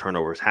those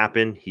turnovers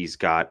happen. He's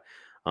got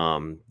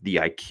the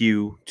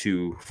IQ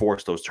to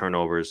force those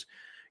turnovers.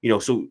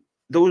 So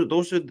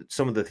those are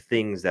some of the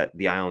things that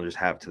the Islanders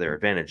have to their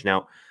advantage.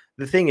 Now,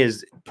 the thing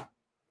is,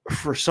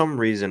 for some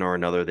reason or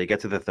another, they get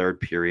to the third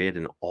period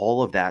and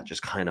all of that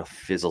just kind of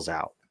fizzles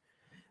out.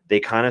 They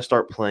kind of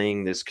start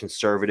playing this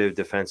conservative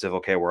defensive,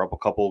 okay, we're up a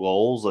couple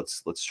goals,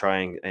 let's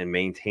try and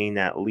maintain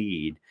that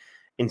lead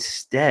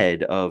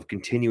instead of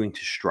continuing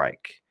to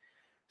strike.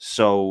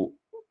 So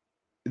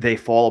they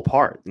fall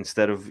apart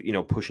instead of,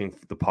 pushing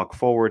the puck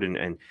forward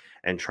and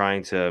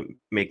trying to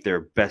make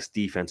their best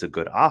defense a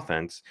good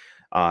offense.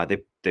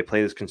 They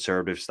play this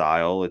conservative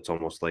style. It's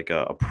almost like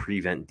a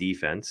prevent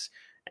defense,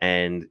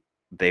 and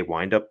they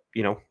wind up,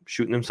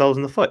 shooting themselves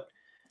in the foot.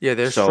 Yeah,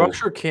 their So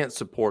structure can't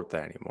support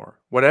that anymore.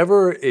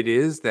 Whatever it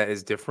is that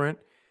is different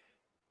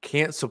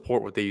can't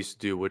support what they used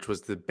to do, which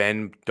was the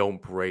bend,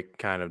 don't break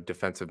kind of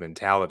defensive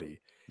mentality.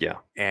 yeah,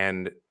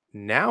 And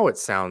now it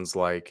sounds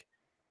like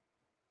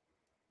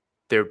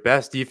their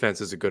best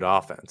defense is a good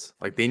offense.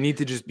 Like they need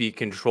to just be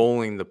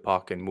controlling the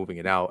puck and moving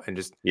it out and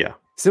just yeah,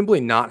 simply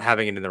not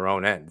having it in their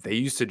own end. It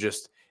used to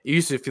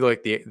feel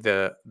like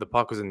the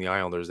puck was in the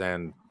Islanders'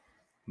 end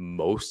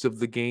most of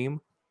the game,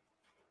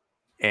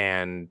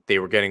 and they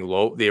were getting a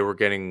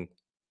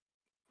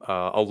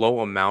low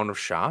amount of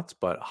shots,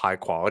 but high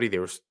quality. They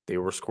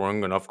were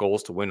scoring enough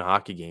goals to win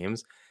hockey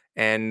games,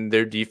 and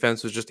their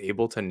defense was just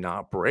able to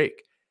not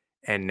break.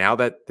 And now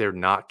that they're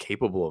not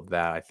capable of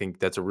that, I think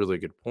that's a really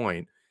good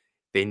point.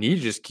 They need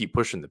to just keep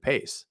pushing the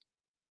pace.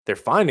 They're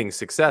finding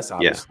success, yeah,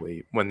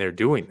 obviously, when they're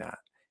doing that.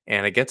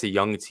 And against a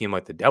young team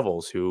like the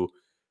Devils, who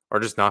are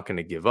just not going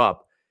to give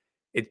up,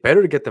 it's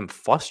better to get them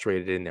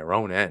frustrated in their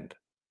own end.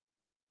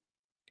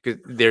 Because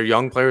they're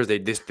young players, they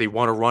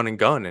want to run and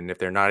gun, and if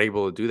they're not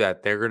able to do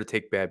that, they're going to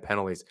take bad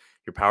penalties.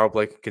 Your power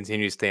play can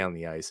continue to stay on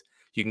the ice.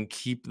 You can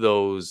keep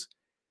those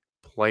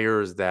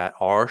players that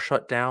are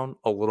shut down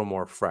a little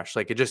more fresh.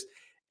 Like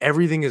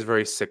everything is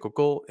very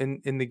cyclical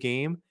in the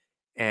game,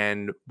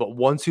 but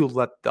once you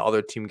let the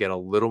other team get a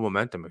little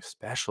momentum,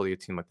 especially a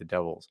team like the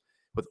Devils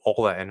with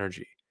all that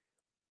energy,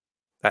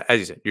 as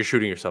you said, you're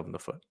shooting yourself in the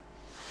foot.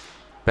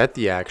 Bet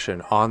the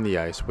action on the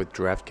ice with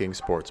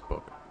DraftKings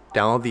Sportsbook.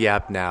 Download the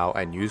app now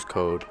and use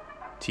code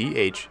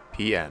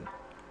THPN.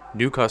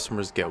 New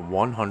customers get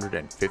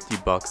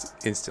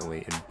 $150 instantly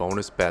in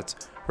bonus bets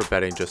for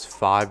betting just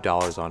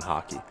 $5 on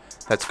hockey.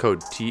 That's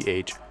code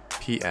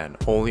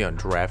THPN only on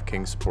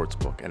DraftKings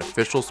Sportsbook, an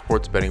official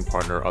sports betting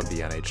partner of the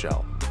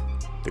NHL.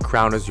 The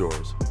crown is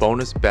yours.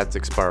 Bonus bets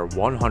expire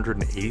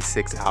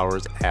 186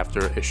 hours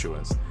after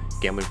issuance.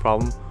 Gambling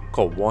problem?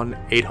 Call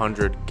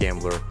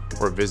 1-800-GAMBLER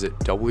or visit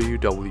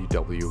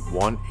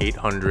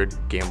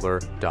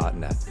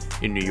www.1800gambler.net.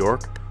 In New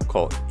York,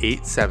 call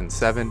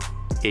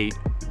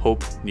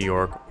 877-8-HOPE-NEW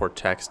YORK or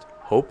text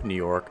HOPE-NEW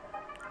YORK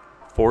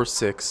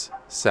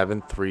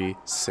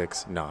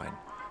 467369.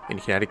 In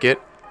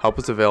Connecticut, help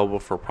is available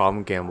for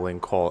problem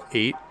gambling. Call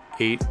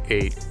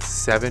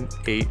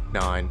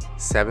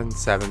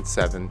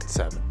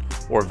 888-789-7777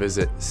 or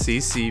visit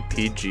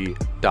ccpg.org.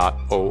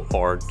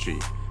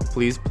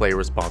 Please play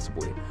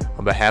responsibly.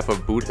 On behalf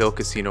of Boot Hill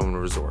Casino and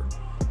Resort.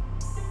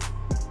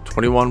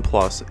 21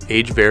 plus,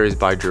 age varies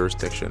by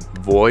jurisdiction.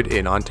 Void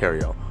in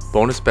Ontario.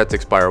 Bonus bets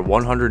expire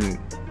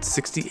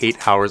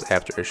 168 hours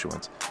after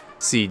issuance.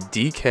 See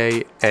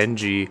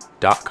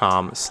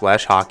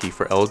dkng.com/hockey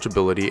for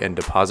eligibility and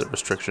deposit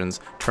restrictions,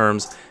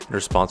 terms, and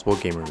responsible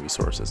gaming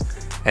resources.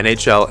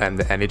 NHL and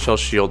the NHL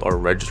Shield are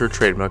registered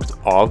trademarks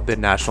of the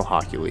National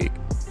Hockey League.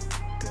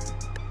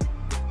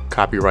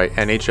 Copyright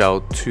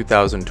NHL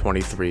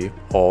 2023,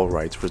 all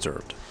rights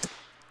reserved.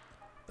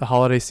 The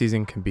holiday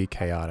season can be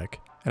chaotic,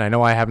 and I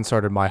know I haven't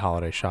started my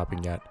holiday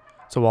shopping yet.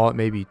 So while it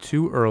may be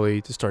too early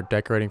to start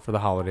decorating for the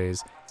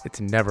holidays, it's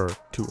never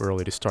too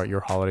early to start your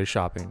holiday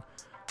shopping.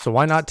 So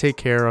why not take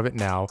care of it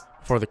now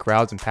before the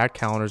crowds and packed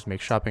calendars make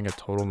shopping a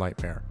total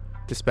nightmare,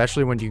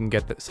 especially when you can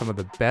get some of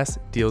the best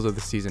deals of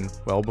the season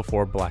well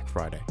before Black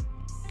Friday.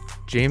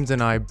 James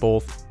and I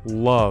both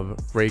love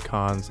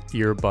Raycon's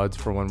earbuds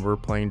for when we're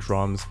playing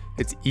drums.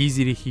 It's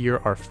easy to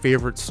hear our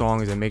favorite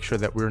songs and make sure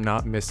that we're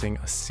not missing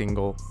a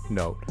single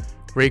note.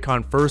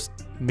 Raycon first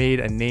made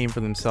a name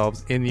for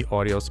themselves in the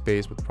audio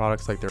space with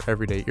products like their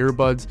everyday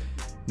earbuds,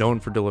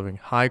 known for delivering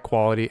high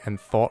quality and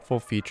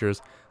thoughtful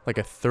features like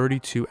a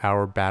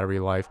 32-hour battery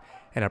life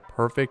and a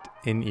perfect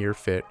in-ear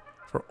fit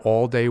for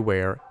all-day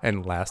wear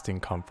and lasting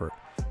comfort.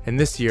 And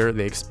this year,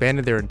 they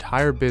expanded their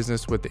entire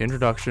business with the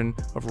introduction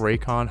of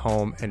Raycon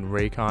Home and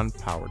Raycon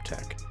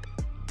PowerTech.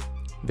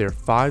 Their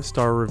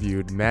 5-star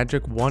reviewed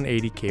Magic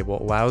 180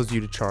 cable allows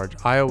you to charge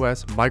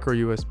iOS, micro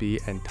USB,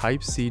 and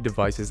Type-C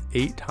devices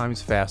 8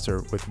 times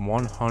faster with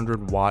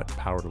 100-watt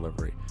power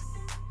delivery.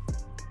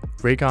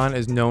 Raycon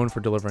is known for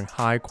delivering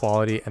high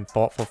quality and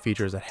thoughtful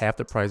features at half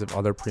the price of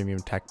other premium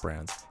tech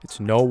brands.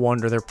 It's no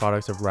wonder their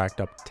products have racked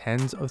up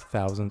tens of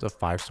thousands of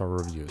 5-star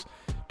reviews.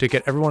 To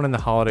get everyone in the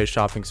holiday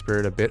shopping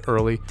spirit a bit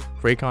early,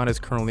 Raycon is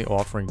currently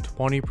offering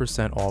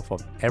 20% off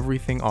of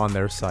everything on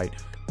their site,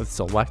 with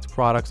select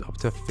products up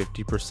to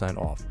 50%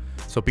 off.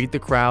 So beat the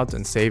crowds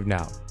and save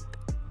now.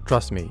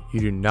 Trust me, you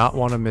do not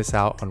want to miss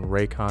out on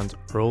Raycon's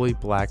early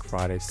Black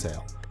Friday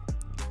sale.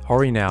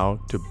 Hurry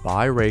now to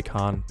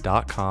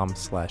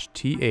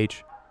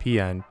buyraycon.com/THPN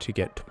THPN to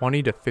get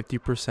 20 to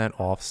 50%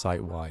 off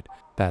site-wide.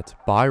 That's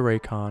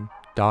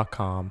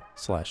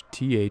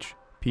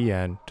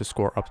buyraycon.com/THPN to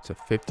score up to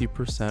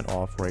 50%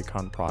 off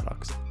Raycon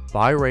products.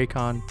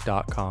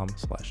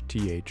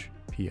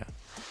 buyraycon.com/THPN.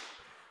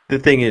 The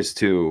thing is,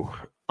 too,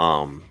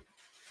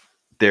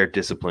 their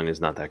discipline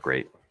is not that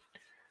great.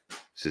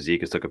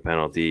 Cizikas took a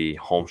penalty.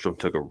 Holmstrom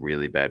took a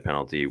really bad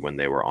penalty when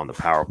they were on the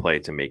power play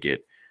to make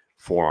it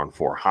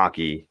 4-on-4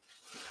 hockey.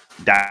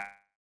 That,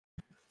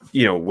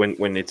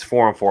 when it's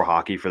 4-on-4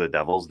 hockey for the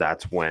Devils,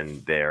 that's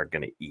when they're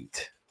going to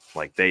eat.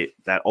 Like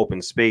that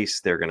open space,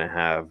 they're going to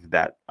have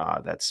that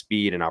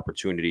speed and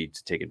opportunity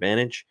to take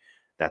advantage.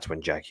 That's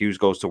when Jack Hughes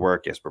goes to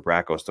work. Jesper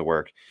Bratt goes to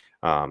work.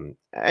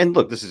 And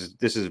look, this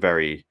is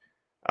very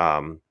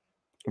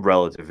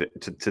relative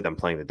to them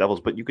playing the Devils,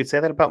 but you could say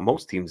that about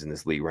most teams in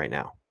this league right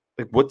now.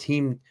 Like, what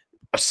team,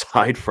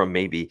 aside from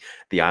maybe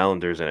the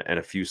Islanders and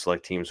a few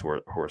select teams who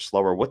are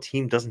slower, what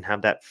team doesn't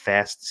have that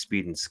fast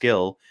speed and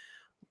skill?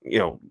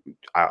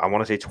 I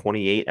want to say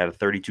 28 out of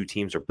 32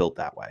 teams are built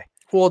that way.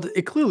 Well,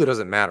 it clearly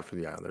doesn't matter for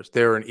the Islanders.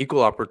 They're an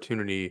equal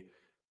opportunity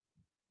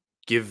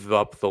give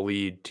up the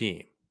lead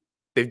team.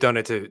 They've done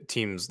it to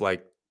teams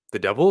like the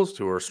Devils,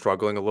 who are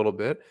struggling a little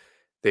bit.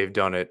 They've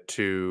done it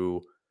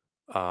to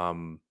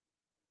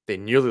they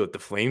nearly let the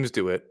Flames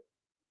do it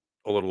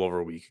a little over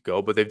a week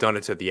ago, but they've done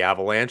it to the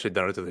Avalanche. They've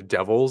done it to the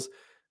Devils.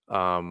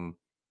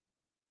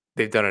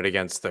 They've done it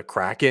against the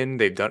Kraken.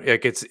 They've done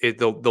like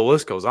the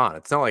list goes on.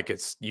 It's not like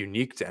it's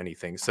unique to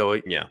anything.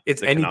 So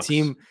it's any Canucks.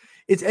 team.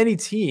 It's any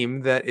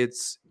team that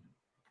the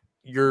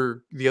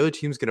other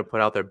team's going to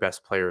put out their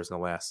best players in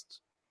the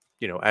last,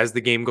 as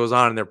the game goes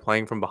on and they're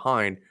playing from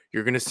behind,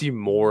 you're going to see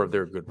more of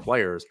their good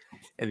players,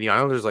 and the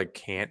Islanders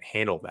can't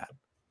handle that.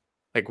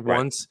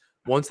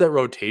 Once that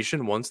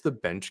rotation, once the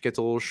bench gets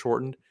a little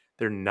shortened,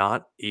 they're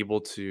not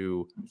able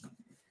to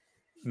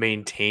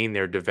maintain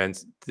their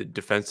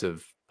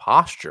defensive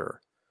posture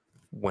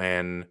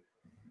when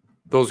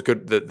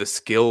the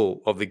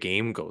skill of the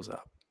game goes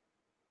up.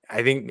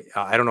 I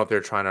don't know if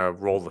they're trying to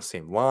roll the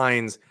same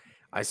lines.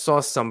 I saw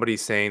somebody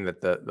saying that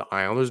the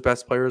Islanders'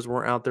 best players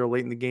weren't out there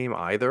late in the game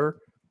either.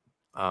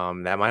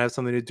 That might have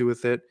something to do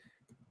with it.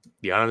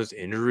 The Islanders'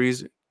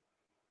 injuries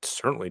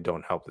certainly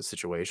don't help the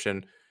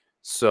situation.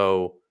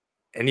 So,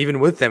 and even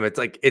with them, it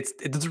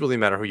doesn't really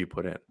matter who you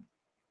put in.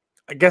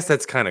 I guess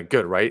that's kind of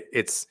good, right?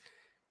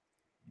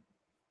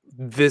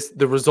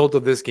 The result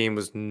of this game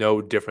was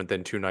no different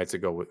than 2 nights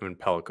ago when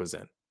Pellick was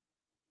in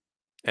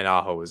and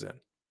Aho was in,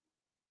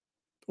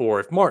 or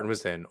if Martin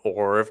was in,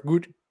 or if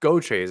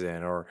Gauthier is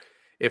in, or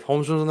if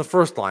Holmstrom's on the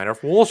first line, or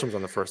if Wallstrom's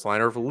on the first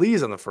line, or if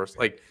Lee's on the first.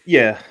 And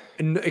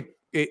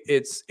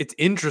it's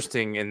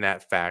interesting in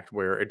that fact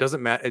where it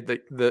doesn't matter.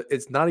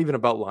 It's not even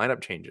about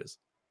lineup changes.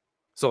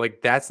 So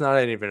that's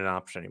not even an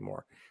option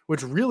anymore,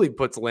 which really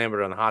puts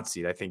Lambert on the hot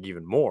seat, I think,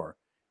 even more,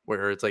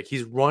 where it's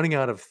he's running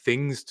out of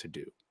things to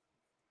do.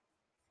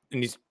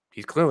 And he's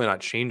clearly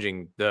not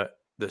changing the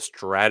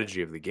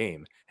strategy of the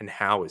game and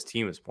how his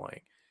team is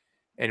playing.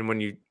 And when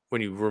you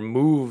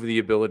remove the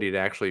ability to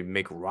actually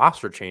make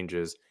roster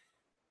changes,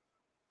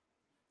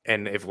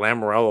 and if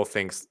Lamoriello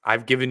thinks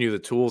I've given you the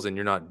tools and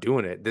you're not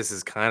doing it, this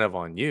is kind of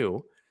on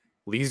you.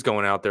 Lee's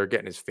going out there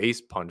getting his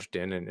face punched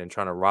in and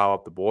trying to rile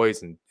up the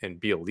boys and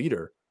be a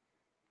leader.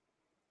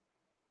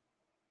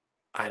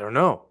 I don't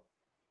know.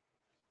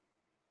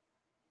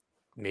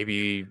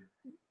 Maybe,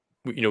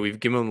 we've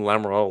given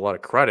Lamoriello a lot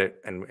of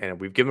credit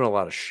and we've given a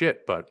lot of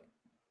shit, but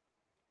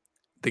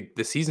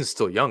the season's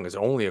still young. It's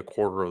only a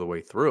quarter of the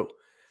way through.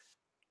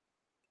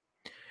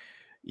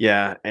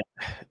 Yeah. And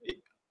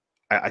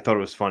I thought it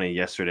was funny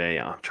yesterday.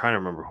 I'm trying to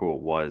remember who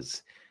it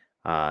was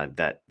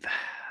that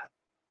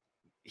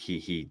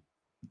he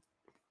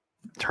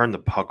turned the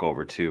puck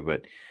over to,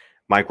 but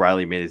Mike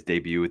Riley made his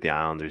debut with the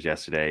Islanders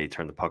yesterday. He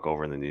turned the puck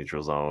over in the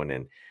neutral zone,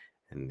 and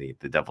the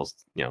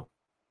Devils,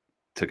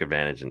 took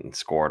advantage and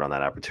scored on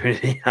that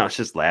opportunity. I was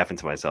just laughing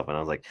to myself, and I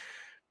was like,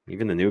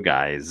 even the new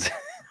guys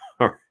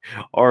are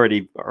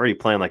already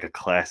playing like a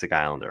classic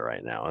Islander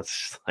right now.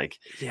 It's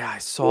just I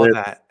saw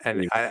that,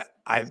 and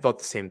I thought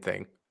the same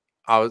thing.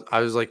 I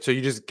was like, so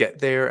you just get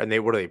there, and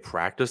do they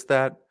practice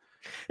that?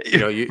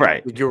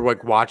 Right. You're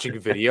watching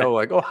video,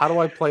 oh, how do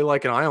I play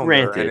like an Islander?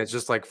 Granted. And it's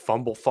just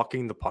fumble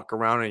fucking the puck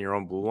around in your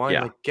own blue line.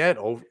 Yeah. Get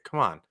over, come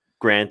on.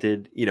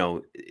 Granted,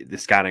 the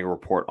scouting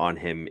report on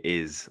him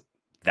is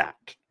that,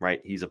 right?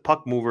 He's a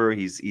puck mover.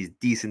 He's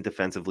decent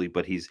defensively,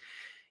 but he's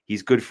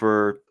good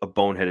for a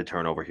boneheaded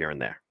turnover here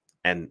and there.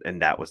 And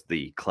that was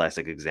the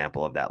classic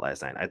example of that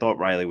last night. I thought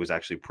Riley was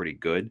actually pretty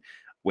good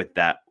with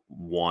that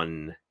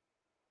one,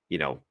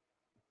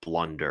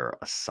 blunder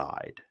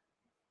aside.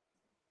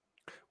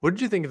 What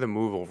did you think of the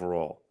move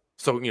overall?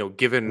 So,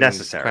 given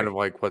necessary, kind of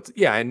what's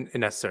and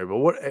necessary,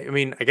 but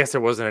I guess there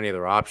wasn't any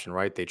other option,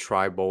 right? They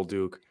tried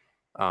Bolduc.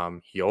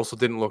 He also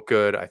didn't look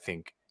good. I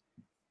think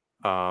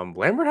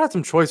Lambert had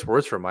some choice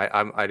words for him.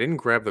 I didn't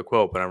grab the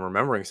quote, but I'm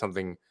remembering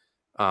something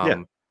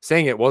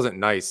saying it wasn't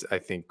nice. I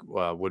think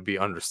would be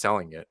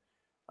underselling it.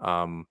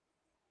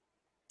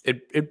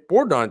 It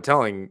bordered on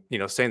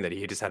saying that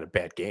he just had a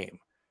bad game.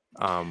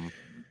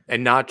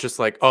 And not just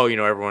like, oh,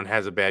 everyone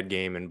has a bad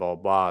game and blah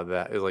blah.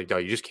 That is like, no,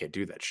 you just can't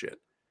do that shit.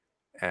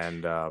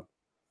 And so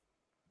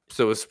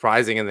it was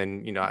surprising. And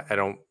then I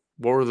don't.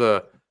 What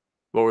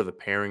were the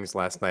pairings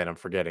last night? I'm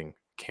forgetting.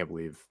 Can't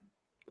believe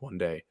one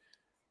day.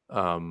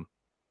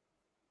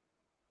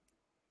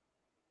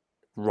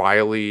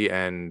 Riley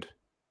and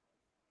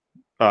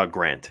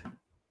Grant.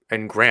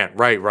 Grant.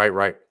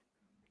 Right.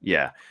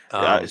 Yeah.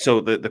 Um,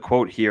 So the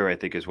quote here, I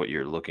think, is what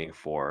you're looking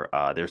for.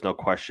 There's no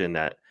question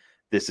that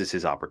this is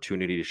his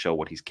opportunity to show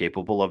what he's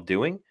capable of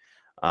doing.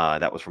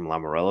 That was from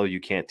Lamorello. You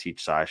can't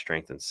teach size,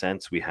 strength, and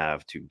sense. We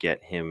have to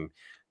get him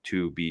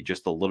to be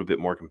just a little bit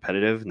more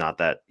competitive. Not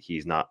that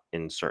he's not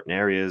in certain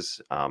areas.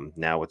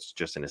 Now it's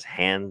just in his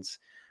hands.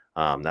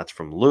 That's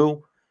from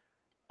Lou.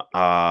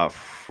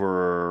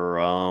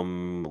 For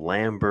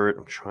Lambert,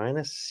 I'm trying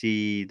to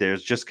see.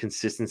 There's just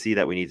consistency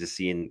that we need to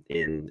see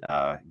in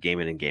game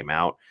in and game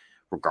out,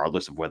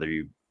 regardless of whether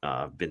you've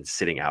been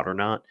sitting out or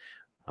not.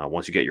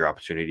 Once you get your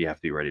opportunity, you have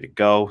to be ready to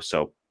go.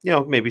 So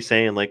maybe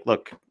saying like,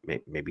 look,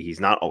 maybe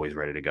he's not always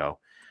ready to go.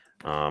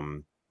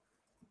 But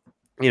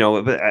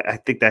I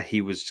think that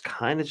he was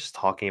kind of just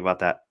talking about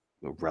that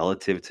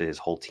relative to his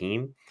whole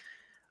team.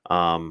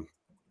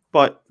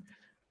 But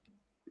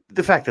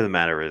the fact of the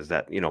matter is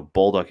that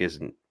Bolduc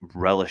isn't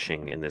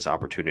relishing in this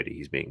opportunity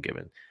he's being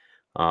given.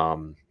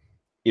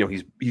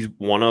 He's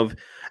one of,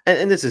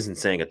 and this isn't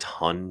saying a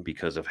ton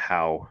because of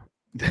how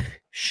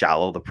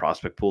shallow the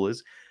prospect pool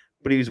is,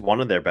 but he's one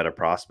of their better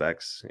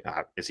prospects.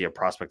 Is he a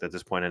prospect at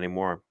this point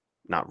anymore?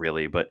 Not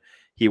really, but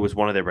he was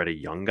one of their better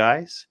young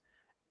guys,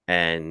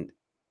 and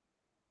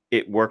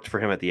it worked for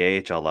him at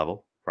the AHL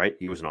level, right?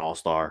 He was an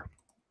all-star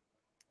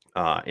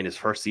in his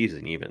first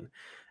season, even.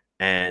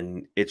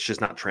 And it's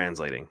just not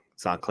translating.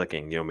 It's not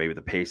clicking. Maybe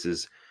the pace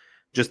is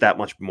just that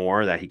much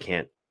more that he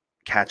can't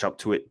catch up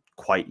to it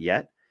quite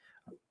yet.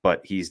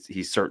 But he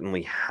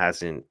certainly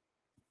hasn't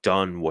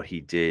done what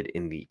he did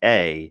in the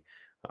A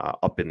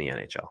up in the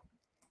NHL.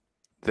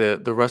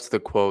 The rest of the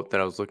quote that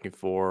I was looking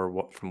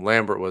for from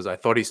Lambert was, I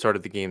thought he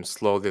started the game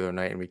slow the other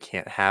night, and we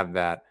can't have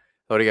that. I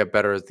thought he got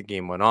better as the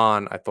game went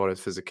on. I thought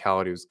his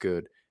physicality was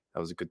good. That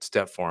was a good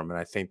step for him. And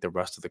I think the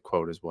rest of the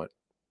quote is what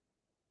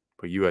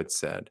you had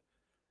said.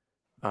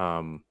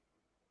 Have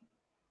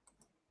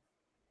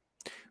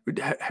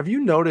you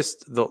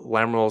noticed the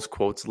Lamorello's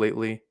quotes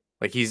lately?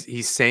 Like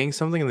he's saying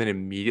something and then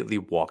immediately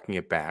walking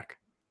it back.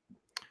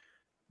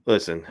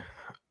 Listen,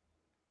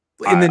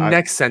 in the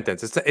next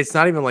sentence, it's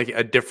not even like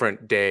a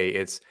different day.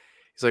 It's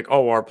like,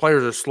 oh, our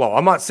players are slow.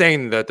 I'm not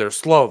saying that they're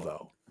slow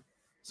though.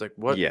 It's like,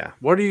 what? Yeah.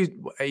 What do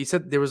you? He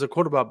said there was a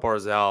quote about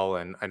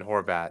Barzal and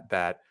Horvat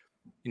that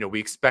we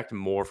expect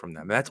more from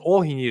them. And that's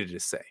all he needed to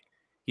say.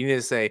 He needed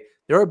to say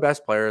they're our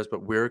best players,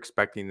 but we're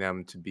expecting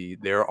them to be.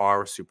 They're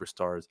our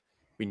superstars.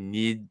 We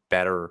need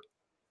better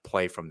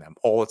play from them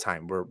all the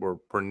time.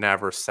 We're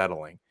never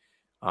settling.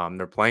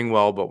 They're playing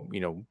well, but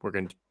we're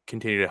going to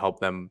continue to help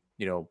them.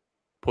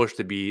 Push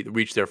to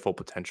reach their full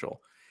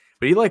potential.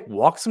 But he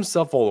walks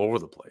himself all over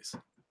the place.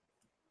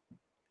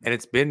 And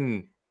it's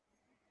been,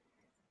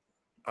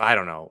 I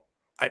don't know.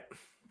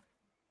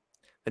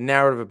 The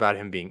narrative about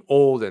him being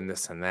old and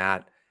this and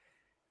that,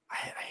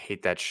 I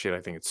hate that shit.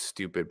 I think it's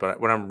stupid. But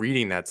when I'm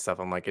reading that stuff,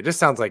 I'm like, it just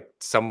sounds like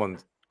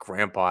someone's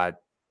grandpa at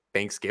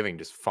Thanksgiving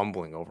just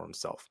fumbling over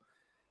himself.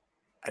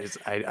 I just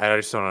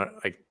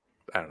don't like.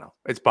 I don't know.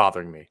 It's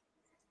bothering me.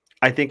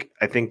 I think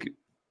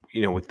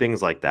with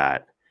things like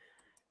that,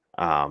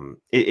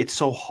 it's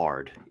so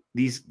hard.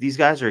 These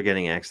guys are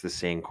getting asked the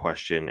same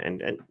question,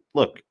 and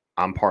look,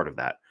 I'm part of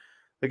that.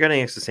 They're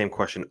getting asked the same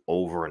question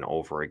over and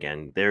over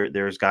again.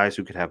 There's guys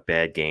who could have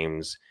bad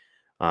games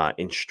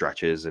in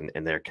stretches, and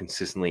they're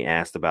consistently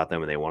asked about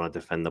them, and they want to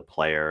defend the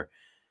player.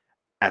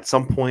 At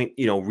some point,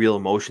 real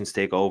emotions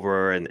take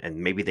over, and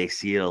maybe they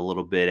see it a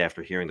little bit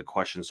after hearing the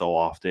question so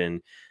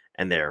often,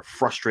 and they're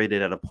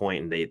frustrated at a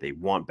point, and they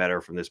want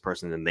better from this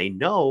person, and they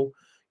know,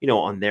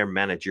 on their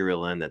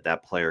managerial end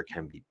that player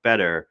can be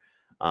better.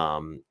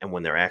 And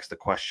when they're asked the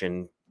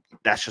question,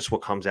 that's just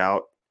what comes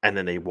out, and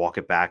then they walk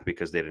it back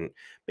because they didn't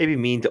maybe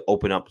mean to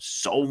open up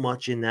so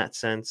much in that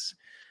sense.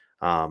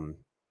 But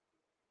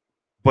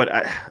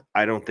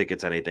I don't think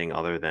it's anything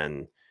other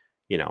than,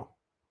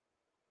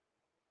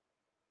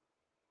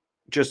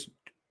 just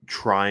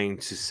trying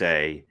to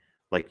say,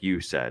 like you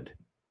said,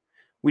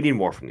 we need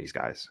more from these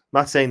guys.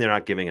 I'm not saying they're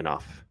not giving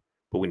enough,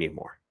 but we need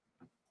more.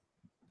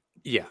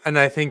 Yeah, and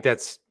I think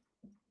that's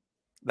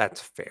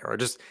fair.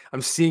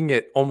 I'm seeing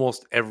it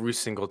almost every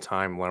single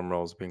time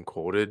Lamorello's being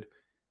quoted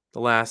the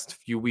last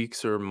few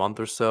weeks or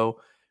month or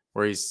so,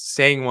 where he's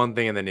saying one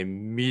thing and then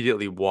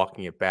immediately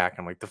walking it back.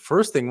 I'm like, the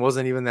first thing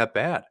wasn't even that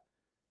bad.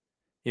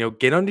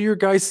 Get under your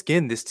guy's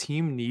skin. This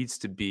team needs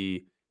to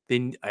be,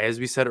 as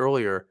we said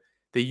earlier,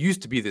 they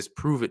used to be this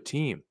prove it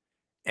team.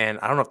 And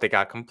I don't know if they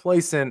got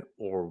complacent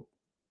or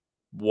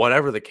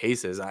whatever the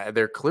case is.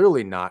 They're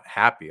clearly not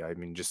happy. I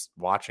mean, just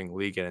watching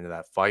Lee get into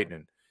that fight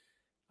and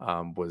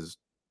was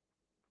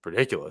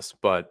ridiculous.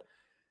 But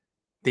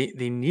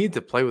they need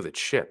to play with a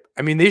chip.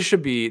 I mean, they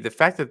should be, the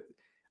fact that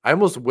I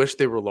almost wish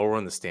they were lower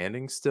in the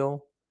standings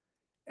still,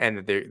 and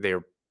that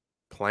they're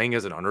playing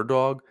as an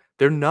underdog.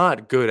 They're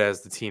not good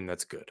as the team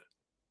that's good.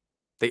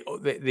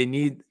 They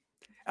need,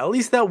 at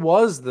least that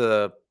was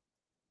the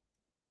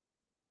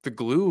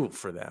glue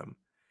for them.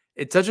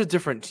 It's such a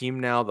different team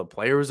now. The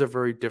players are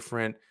very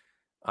different.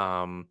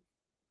 Um,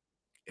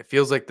 it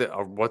feels like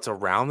what's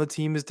around the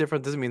team is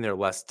different. Doesn't mean they're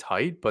less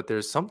tight, but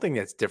there's something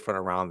that's different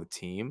around the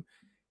team,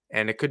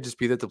 and it could just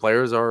be that the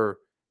players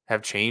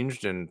have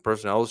changed and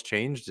personnel has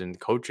changed and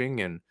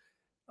coaching, and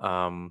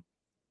um,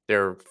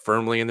 they're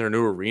firmly in their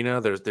new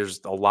arena.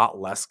 There's a lot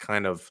less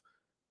kind of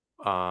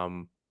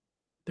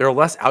there are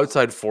less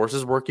outside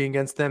forces working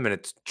against them, and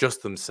it's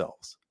just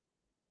themselves.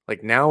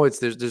 Like now,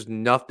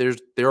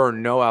 there are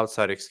no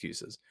outside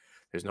excuses.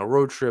 There's no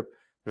road trip.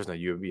 There's no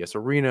UBS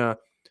Arena.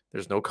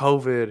 There's no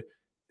COVID.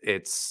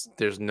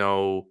 There's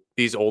no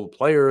these old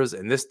players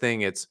and this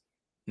thing. It's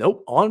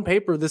nope. On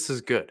paper, this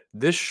is good.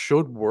 This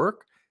should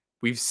work.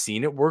 We've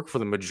seen it work for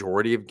the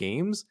majority of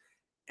games,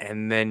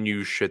 and then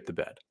you shit the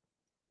bed.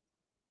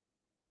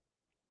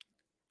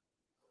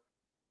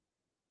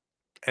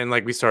 And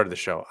like we started the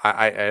show,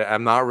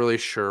 I'm not really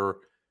sure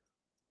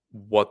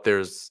what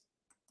there's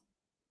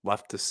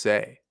left to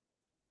say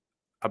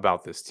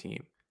about this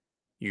team.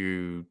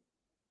 You're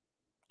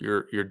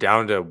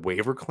down to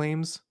waiver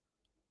claims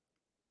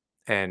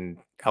and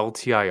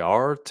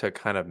LTIR to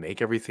kind of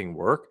make everything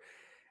work.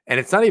 And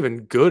it's not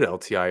even good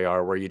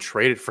LTIR where you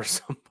traded for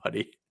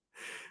somebody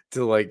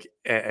to like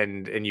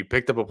and you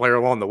picked up a player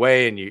along the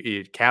way and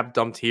you cap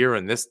dumped here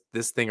and this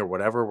thing or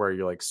whatever where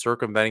you're like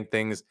circumventing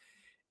things.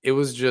 It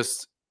was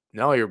just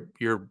no,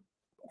 you're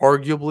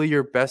arguably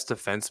your best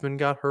defenseman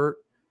got hurt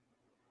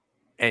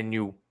and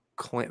you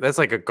claim that's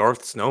like a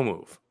Garth Snow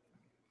move.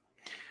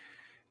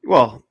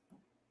 Well,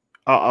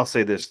 I'll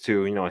say this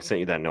too. I sent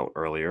you that note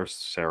earlier,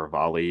 Sarah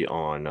Volley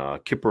on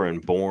Kipper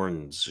and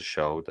Bourne's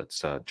show.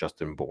 That's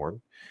Justin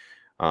Bourne,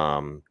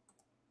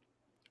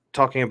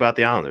 talking about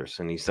the Islanders,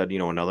 and he said,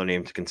 another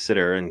name to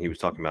consider, and he was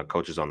talking about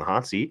coaches on the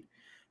hot seat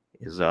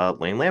is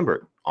Lane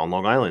Lambert on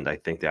Long Island. I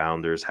think the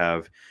Islanders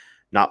have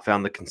not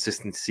found the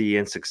consistency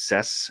and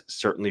success,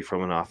 certainly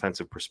from an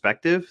offensive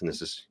perspective. And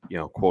this is,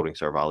 quoting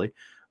Sarah Volley.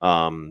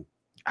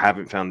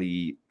 Haven't found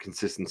the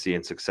consistency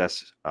and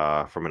success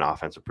from an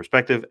offensive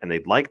perspective, and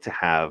they'd like to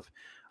have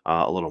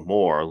a little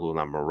more. Lou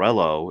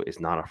Lamoriello is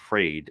not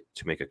afraid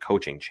to make a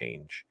coaching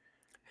change.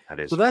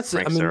 That is Frank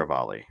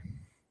Saravalli.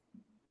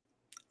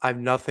 I have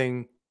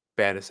nothing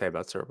bad to say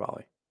about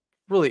Saravalli.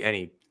 Really,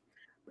 any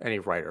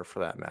writer for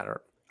that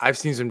matter. I've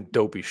seen some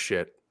dopey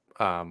shit.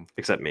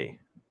 Except me.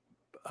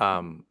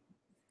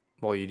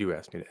 Well, you do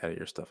ask me to edit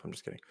your stuff. I'm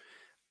just kidding.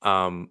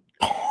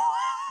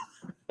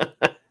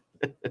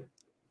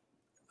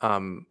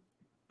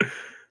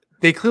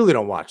 They clearly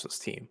don't watch this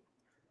team.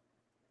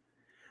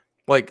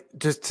 Like,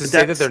 just to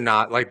say that they're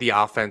not like the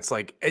offense,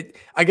 like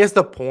I guess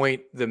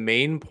the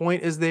main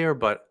point is there,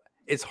 but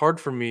it's hard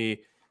for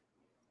me.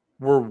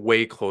 We're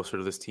way closer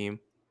to this team.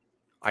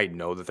 I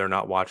know that they're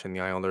not watching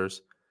the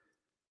Islanders,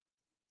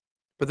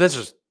 but that's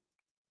just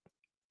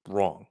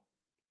wrong.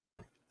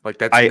 Like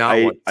that's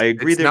I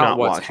agree. They're not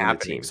what's watching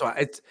happening. the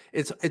team.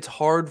 So it's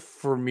hard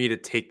for me to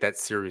take that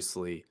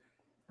seriously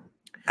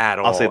at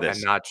all. I'll say this.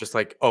 And not just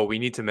like, oh, we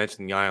need to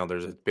mention the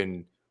Islanders. It's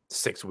been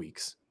 6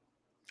 weeks.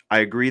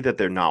 I agree that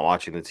they're not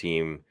watching the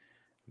team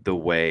the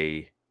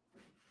way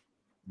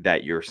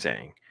that you're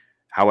saying.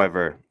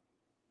 However,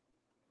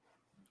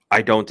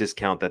 I don't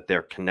discount that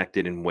they're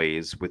connected in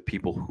ways with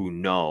people who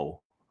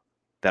know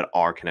that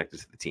are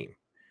connected to the team.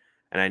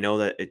 And I know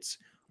that it's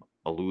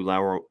a Lou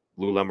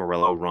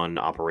Lamoriello run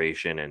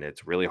operation and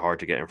it's really hard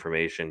to get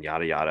information,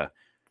 yada, yada.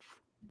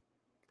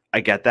 I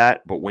get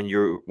that. But when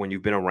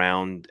you've been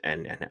around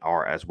and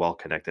are as well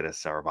connected as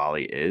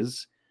Saravalli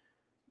is,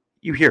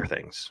 you hear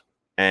things.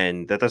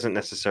 And that doesn't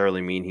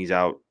necessarily mean he's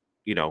out,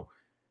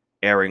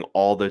 airing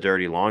all the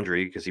dirty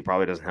laundry because he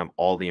probably doesn't have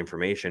all the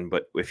information.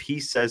 But if he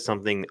says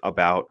something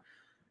about,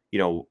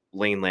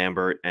 Lane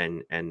Lambert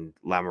and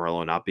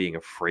Lamoriello not being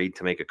afraid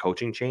to make a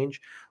coaching change.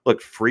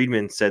 Look,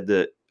 Friedman said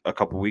that a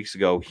couple weeks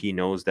ago he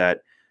knows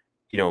that,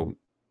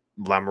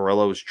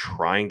 Lamoriello is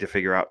trying to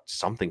figure out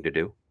something to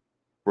do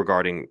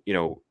regarding,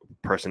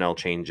 personnel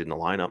change in the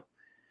lineup.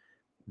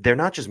 They're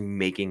not just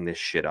making this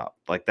shit up.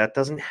 Like that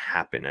doesn't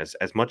happen. As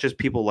much as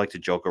people like to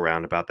joke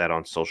around about that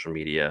on social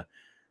media,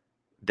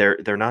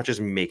 they're not just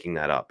making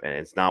that up. And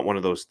it's not one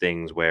of those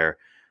things where,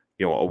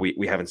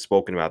 we haven't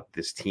spoken about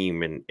this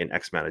team in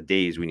X amount of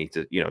days. We need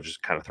to,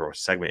 just kind of throw a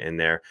segment in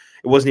there.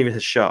 It wasn't even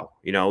his show.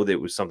 It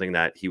was something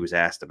that he was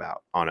asked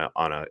about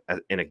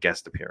in a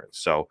guest appearance.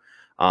 So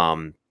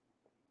I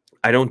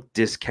don't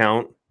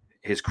discount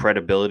his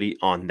credibility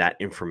on that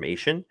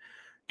information.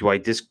 Do I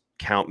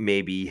discount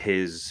maybe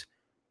his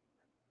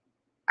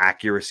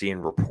accuracy in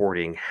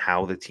reporting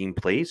how the team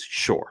plays?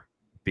 Sure.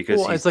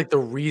 Because it's like the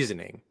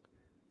reasoning.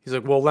 He's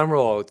like, well,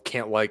 Lamoriello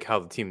can't like how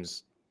the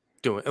team's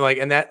doing. Like,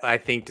 and that I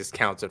think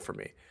discounts it for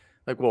me.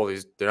 Like, well,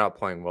 they're not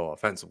playing well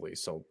offensively.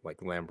 So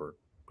like Lambert,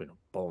 blah,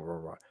 blah,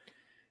 blah.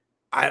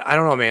 I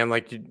don't know, man.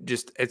 Like,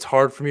 it's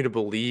hard for me to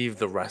believe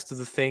the rest of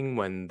the thing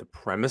when the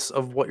premise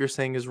of what you're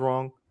saying is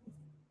wrong.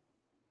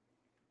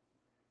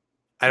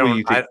 I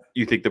Well, don't.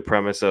 you think the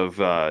premise of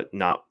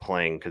not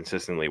playing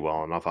consistently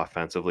well enough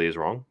offensively is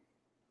wrong?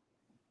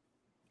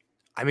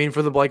 I mean,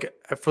 for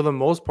the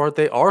most part,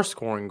 they are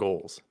scoring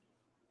goals.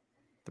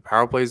 The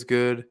power play is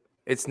good.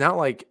 It's not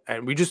like,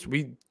 and we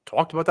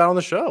talked about that on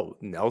the show.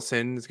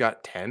 Nelson's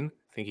got 10.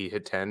 I think he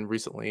hit 10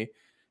 recently.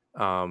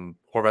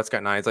 Horvat's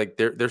got 9. It's like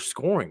they're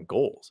scoring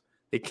goals.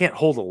 They can't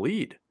hold a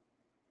lead.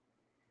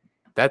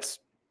 That's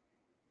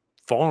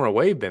far and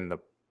away been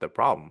the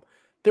problem.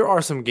 There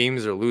are some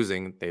games they're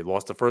losing. They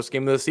lost the first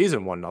game of the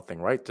season 1-0,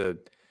 right? To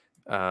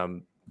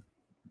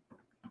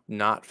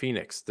not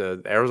Phoenix,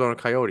 the Arizona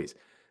Coyotes.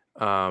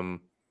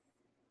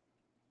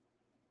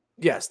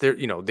 Yes,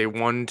 they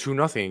won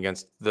 2-0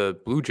 against the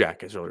Blue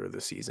Jackets earlier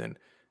this season.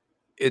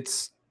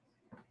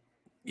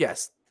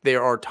 Yes,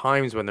 there are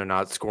times when they're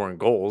not scoring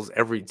goals.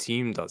 Every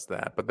team does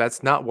that, but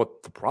that's not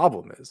what the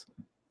problem is.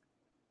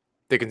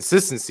 The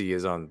consistency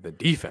is on the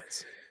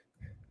defense.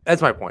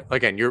 That's my point.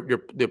 Again,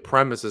 the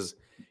premise is,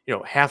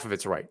 half of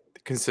it's right.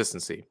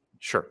 Consistency,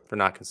 sure, they're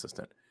not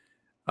consistent.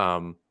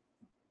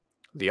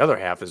 The other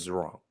half is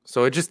wrong.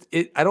 So I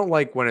don't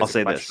like when it's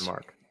a question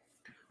mark.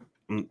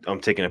 I'm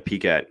taking a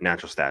peek at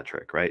natural stat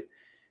trick, right?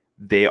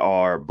 They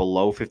are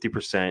below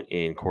 50%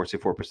 in Corsi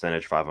for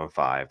percentage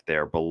 5-on-5.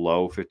 They're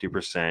below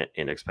 50%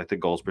 in expected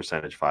goals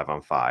percentage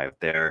 5-on-5.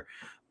 They're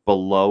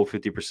below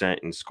 50%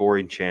 in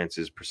scoring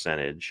chances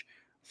percentage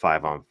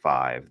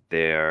 5-on-5.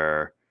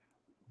 They're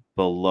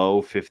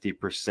below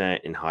 50%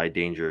 in high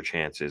danger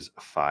chances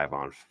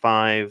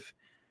 5-on-5.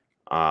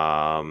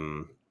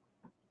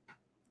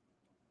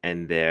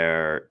 And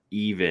they're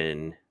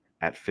even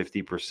at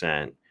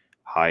 50%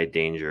 high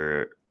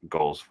danger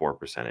goals for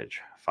percentage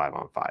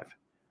 5-on-5.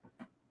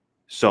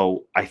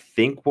 So I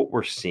think what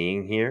we're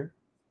seeing here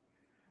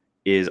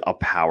is a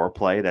power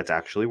play that's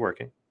actually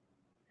working.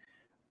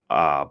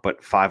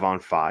 But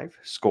 5-on-5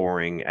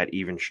 scoring at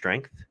even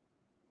strength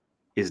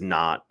is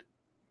not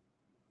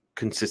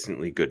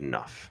consistently good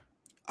enough.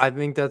 I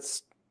think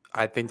that's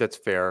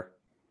fair.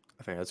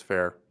 I think that's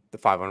fair. The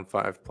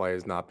 5-on-5 play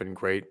has not been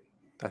great.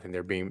 I think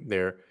I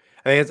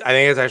think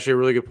it's actually a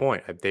really good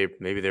point.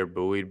 Maybe they're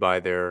buoyed by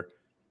their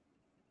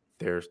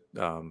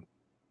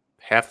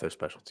half their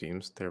special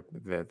teams.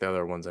 The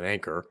other one's an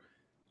anchor.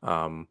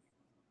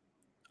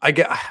 I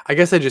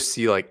guess I just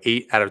see like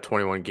 8 out of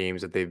 21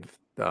 games that they've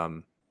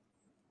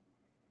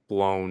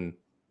blown,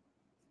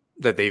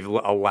 that they've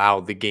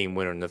allowed the game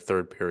winner in the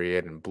third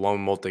period and blown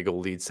multi-goal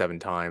lead 7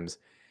 times.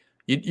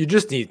 You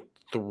just need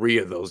 3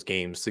 of those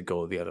games to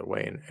go the other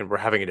way, and we're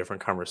having a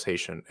different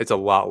conversation. It's a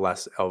lot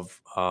less of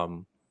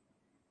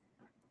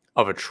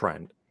a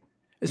trend,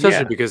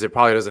 especially because it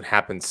probably doesn't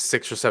happen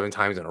 6 or 7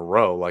 times in a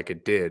row like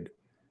it did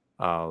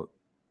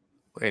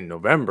in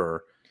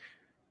November.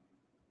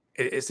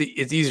 It's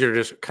easier to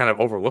just kind of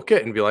overlook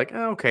it and be like,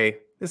 oh, okay,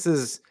 this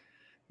is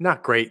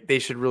not great. They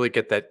should really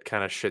get that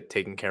kind of shit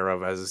taken care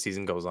of as the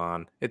season goes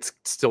on. It's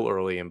still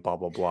early and blah,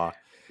 blah, blah.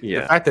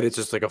 Yeah. The fact that it's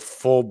just like a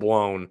full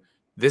blown,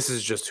 this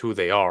is just who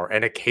they are.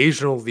 And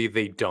occasionally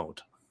they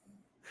don't.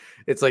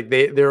 It's like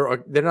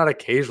they're not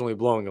occasionally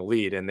blowing a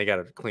lead and they got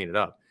to clean it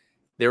up.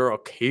 They're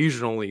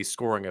occasionally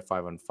scoring at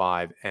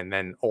 5-on-5 and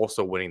then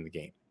also winning the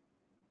game.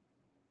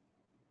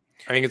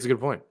 I think it's a good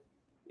point.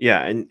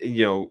 Yeah, and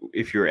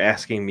if you're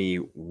asking me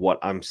what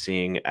I'm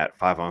seeing at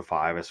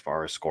 5-on-5 as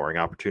far as scoring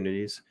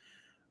opportunities,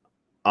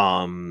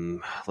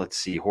 let's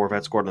see.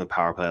 Horvat scored on the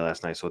power play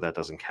last night, so that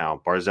doesn't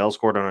count. Barzal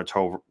scored on a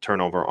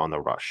turnover on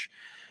the rush.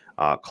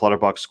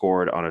 Clutterbuck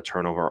scored on a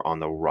turnover on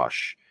the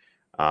rush.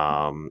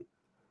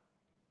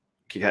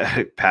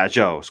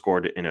 Pajot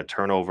scored in a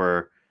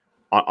turnover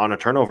on a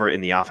turnover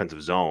in the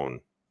offensive zone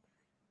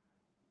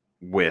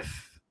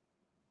with,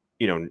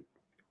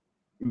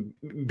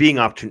 being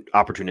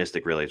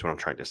opportunistic, really, is what I'm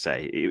trying to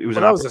say. It was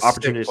a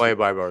sick play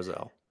by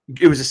Barzal.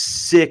 It was a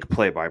sick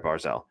play by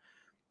Barzal.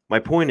 My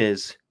point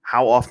is,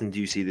 how often do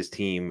you see this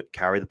team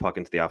carry the puck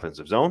into the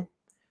offensive zone,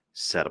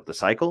 set up the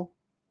cycle,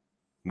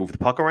 move the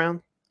puck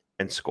around,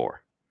 and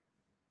score?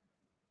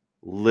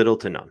 Little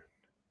to none.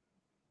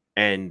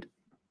 And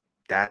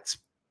that's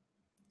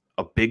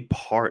a big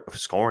part of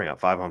scoring at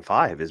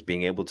 5-on-5, is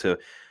being able to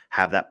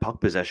have that puck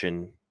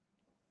possession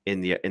in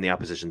the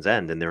opposition's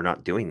end, and they're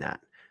not doing that.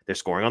 They're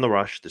scoring on the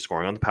rush, they're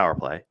scoring on the power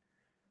play,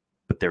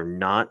 but they're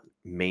not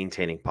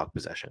maintaining puck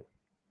possession.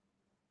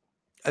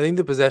 I think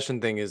the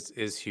possession thing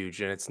is huge,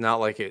 and it's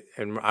not like it.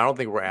 And I don't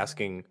think we're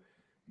asking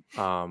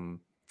for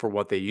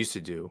what they used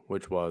to do,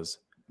 which was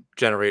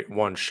generate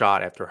one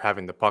shot after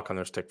having the puck on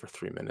their stick for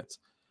 3 minutes,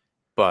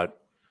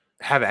 but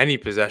have any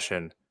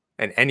possession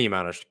and any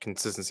amount of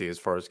consistency as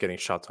far as getting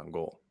shots on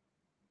goal.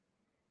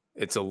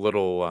 It's a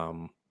little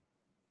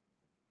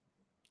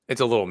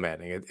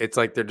maddening. It's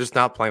like they're just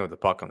not playing with the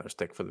puck on their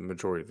stick for the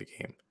majority of the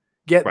game.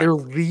 Yet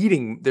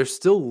right. They're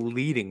still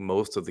leading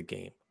most of the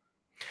game.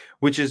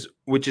 Which is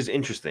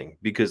interesting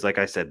because, like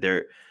I said,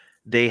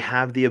 they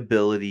have the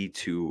ability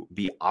to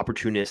be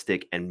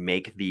opportunistic and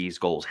make these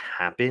goals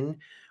happen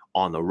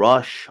on the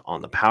rush,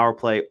 on the power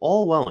play,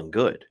 all well and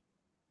good.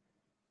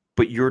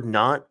 But you're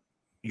not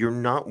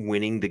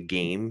winning the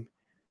game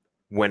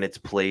when it's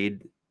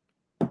played.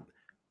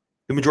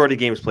 The majority of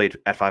games played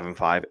at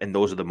 5-5, and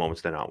those are the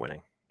moments they're not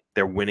winning.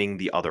 They're winning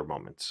the other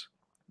moments,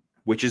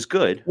 which is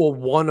good. Well,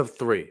 one of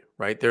three,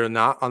 right? They're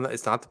not on the.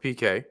 It's not the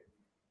PK.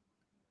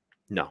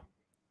 No,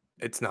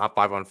 It's not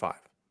 5-on-5.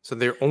 So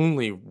they're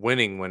only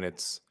winning when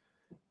it's.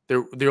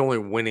 They're only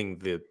winning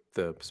the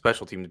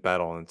special teams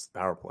battle and it's the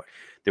power play.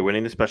 they're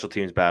winning the special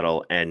teams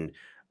battle, and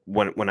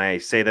when I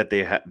say that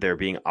they're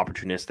being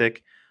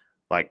opportunistic,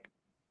 like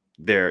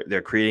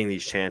they're creating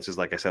these chances.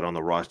 Like I said, on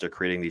the rush, they're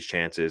creating these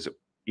chances.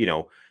 You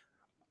know,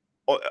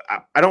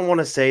 I don't want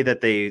to say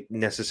that they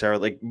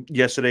necessarily, like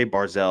yesterday,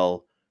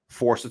 Barzell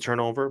forced a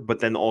turnover, but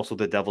then also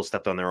the Devils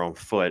stepped on their own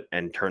foot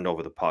and turned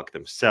over the puck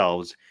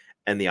themselves,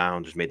 and the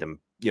Islanders made them,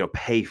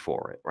 pay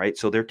for it, right?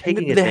 So they're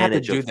taking They have to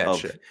advantage do that of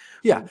shit.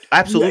 Yeah,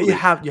 absolutely. You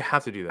have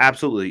to do that.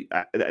 Absolutely.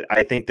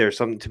 I think there's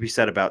something to be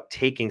said about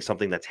taking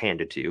something that's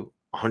handed to you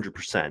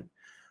 100%.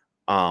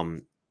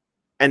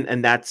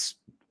 And that's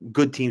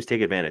good. Teams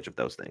take advantage of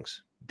those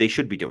things. They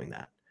should be doing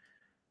that.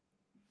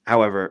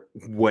 However,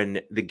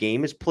 when the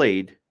game is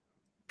played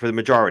for the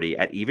majority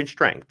at even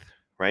strength,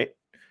 right?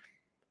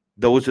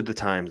 Those are the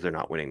times they're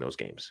not winning those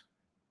games.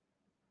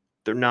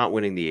 They're not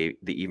winning the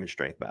even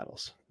strength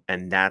battles.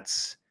 And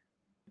that's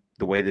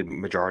the way the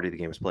majority of the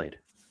game is played.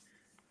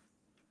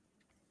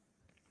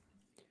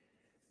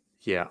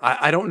 Yeah,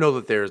 I don't know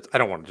that there's. I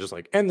don't want to just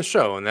like end the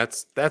show and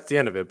that's the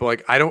end of it. But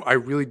like, I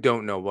really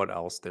don't know what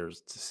else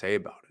there's to say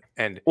about it.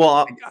 And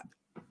well,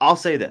 I'll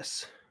say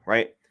this,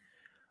 right?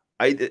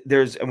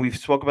 And we've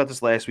spoke about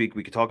this last week.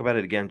 We could talk about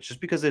it again, just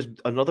because there's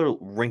another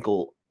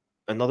wrinkle,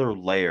 another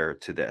layer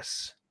to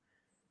this.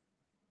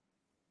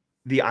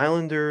 The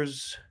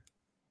Islanders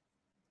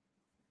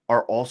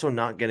are also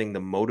not getting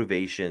the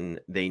motivation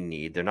they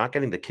need. They're not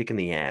getting the kick in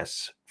the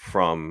ass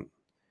from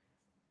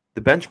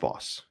the bench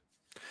boss.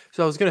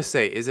 So I was gonna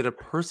say, is it a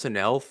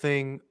personnel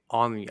thing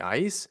on the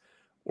ice,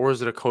 or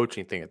is it a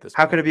coaching thing at this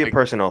How point? could it be a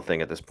personnel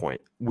thing at this point?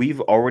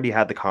 We've already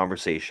had the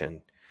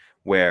conversation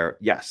where,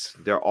 yes,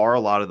 there are a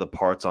lot of the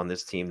parts on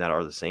this team that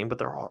are the same, but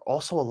there are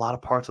also a lot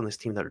of parts on this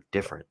team that are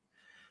different.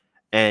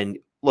 And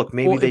look,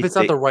 maybe if it's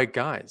not the right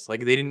guys, like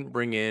they didn't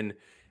bring in,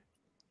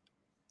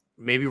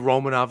 maybe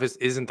Romanov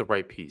isn't the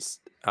right piece.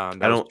 I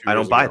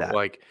don't buy that.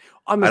 Like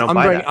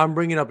I'm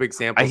bringing up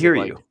examples. I hear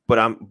of you,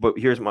 but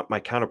here's my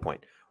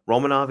counterpoint.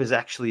 Romanov is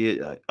actually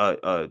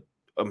a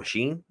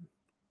machine.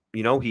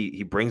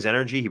 He brings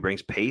energy, he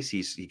brings pace,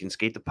 he can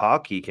skate the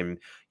puck, he can,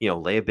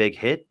 lay a big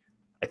hit.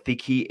 I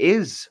think he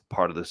is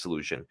part of the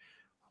solution.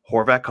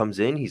 Horvat comes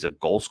in, he's a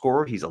goal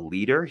scorer, he's a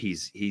leader,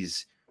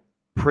 he's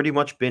pretty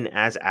much been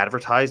as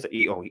advertised.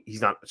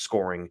 He's not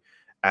scoring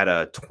at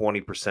a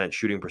 20%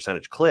 shooting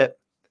percentage clip,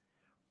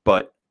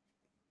 but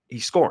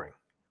he's scoring.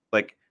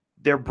 Like,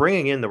 they're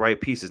bringing in the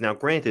right pieces. Now,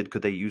 granted,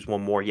 could they use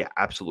one more? Yeah,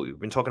 absolutely.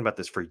 We've been talking about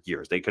this for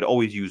years. They could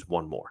always use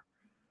one more.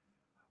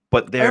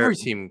 But every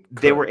team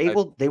they were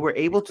able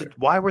to.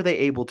 Why were they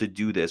able to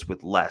do this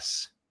with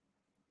less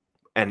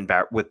and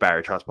with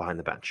Barry Trotz behind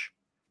the bench?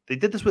 They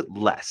did this with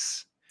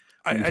less.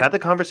 We've had the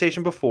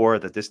conversation before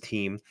that this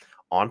team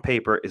on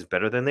paper is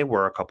better than they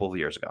were a couple of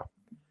years ago.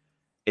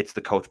 It's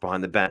the coach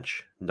behind the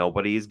bench.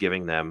 Nobody is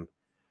giving them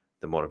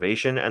the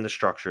motivation and the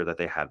structure that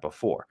they had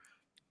before.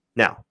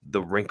 Now,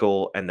 the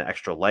wrinkle and the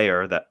extra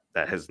layer that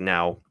has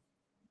now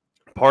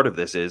part of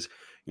this is,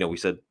 we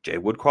said Jay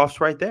Woodcroft's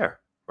right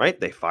there. Right?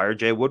 They fired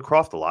Jay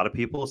Woodcroft. A lot of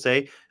people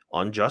say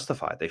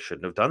unjustified. They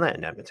shouldn't have done that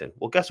in Edmonton.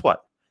 Well, guess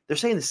what? They're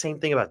saying the same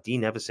thing about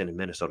Dean Evison in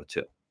Minnesota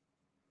too.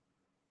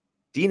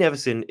 Dean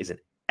Evison is an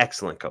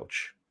excellent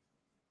coach.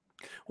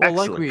 Well,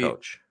 like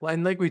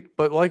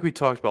we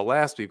talked about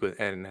last week,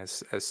 and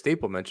as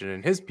Staple mentioned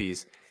in his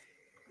piece,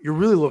 you're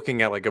really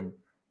looking at like a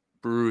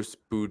Bruce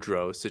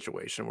Boudreau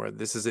situation where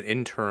this is an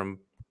interim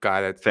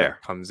guy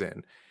that comes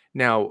in.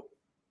 Now,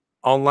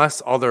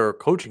 unless other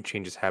coaching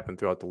changes happen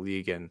throughout the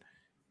league and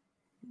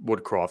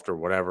Woodcroft or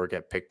whatever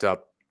get picked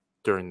up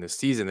during the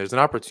season, there's an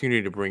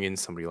opportunity to bring in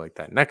somebody like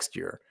that next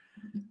year.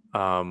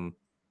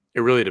 It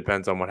really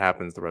depends on what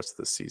happens the rest of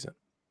the season.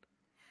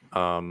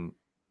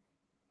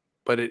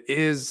 But it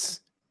is,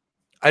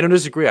 I don't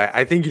disagree.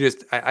 I think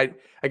I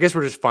guess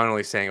we're just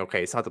finally saying,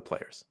 okay, it's not the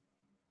players.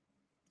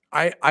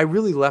 I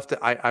really left it.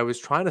 I was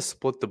trying to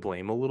split the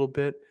blame a little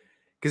bit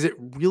because it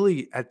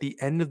really, at the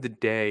end of the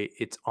day,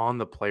 it's on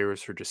the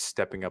players for just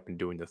stepping up and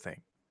doing the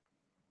thing.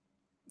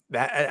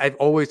 That I've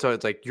always thought,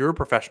 it's like, you're a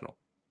professional.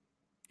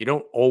 You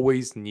don't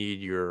always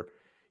need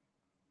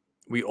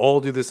we all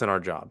do this in our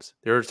jobs.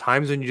 There are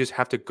times when you just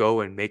have to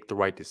go and make the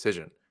right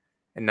decision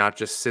and not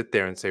just sit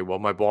there and say, well,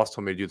 my boss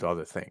told me to do the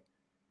other thing.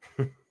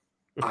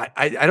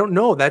 I don't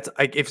know. That's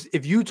like,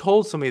 if you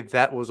told somebody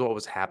that was what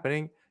was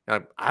happening,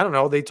 I don't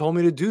know, they told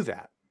me to do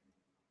that.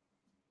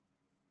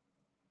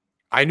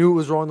 I knew it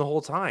was wrong the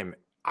whole time.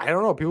 I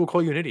don't know. People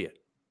call you an idiot.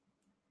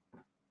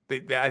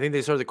 I think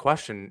they started to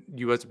question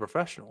you as a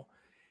professional.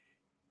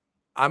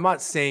 I'm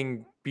not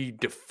saying be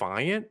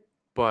defiant,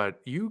 but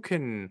you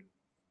can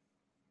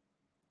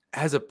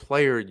as a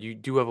player, you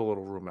do have a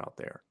little room out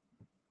there.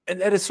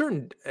 And at a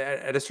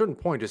certain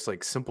point, just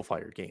like simplify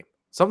your game.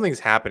 Something's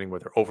happening where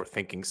they're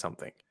overthinking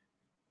something.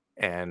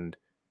 And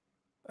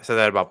I said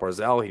that about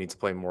Barzell. He needs to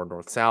play more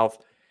north-south.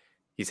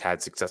 He's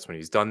had success when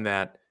he's done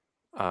that.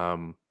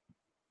 But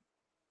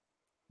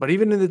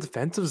even in the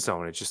defensive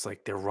zone, it's just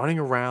like they're running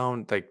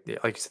around. Like you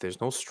said, there's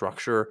no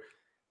structure.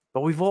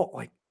 But we've all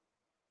like,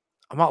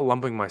 I'm not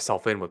lumping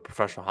myself in with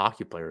professional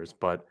hockey players,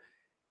 but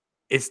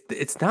it's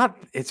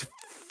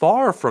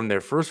far from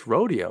their first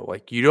rodeo.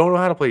 Like, you don't know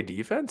how to play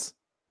defense.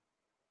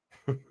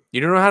 You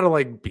don't know how to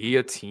like be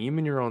a team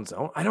in your own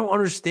zone. I don't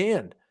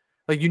understand.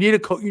 Like, you need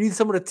you need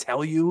someone to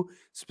tell you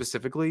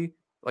specifically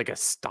like a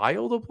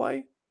style to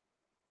play.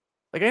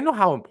 Like, I know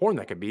how important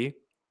that could be.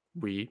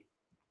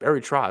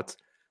 Barry Trotz,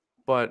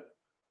 but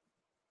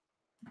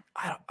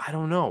I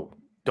don't know.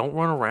 Don't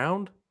run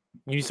around.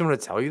 You need someone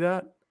to tell you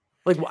that.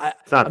 Like,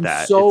 It's not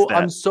that. It's that.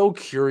 I'm so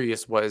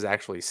curious what is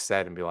actually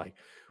said and be like,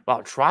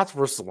 wow, Trotz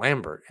versus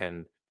Lambert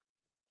and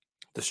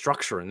the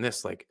structure in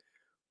this. Like,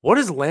 what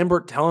is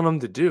Lambert telling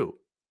them to do?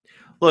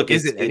 Look,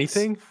 is it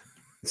anything?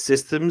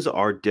 Systems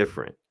are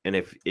different, and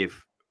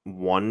if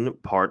one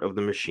part of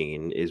the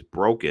machine is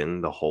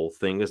broken, the whole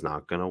thing is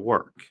not going to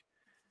work.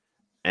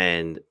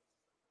 And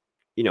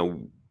you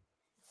know,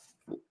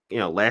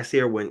 last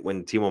year when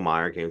Timo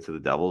Meyer came to the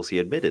Devils, he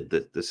admitted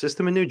that the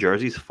system in New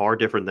Jersey is far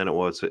different than it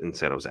was in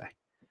San Jose.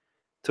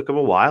 Took him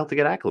a while to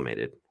get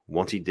acclimated.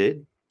 Once he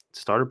did,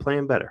 started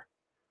playing better.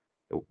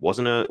 It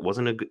wasn't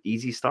a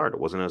easy start. It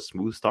wasn't a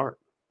smooth start.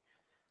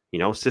 You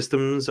know,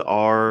 systems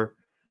are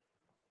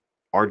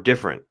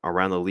different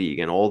around the league,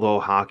 and although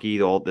hockey,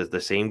 the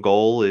same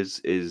goal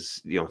is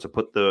to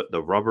put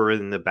the rubber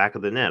in the back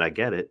of the net. I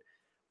get it.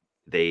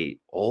 They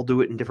all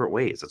do it in different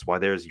ways. That's why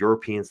there's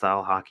European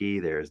style hockey,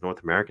 there's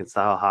North American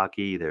style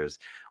hockey, there's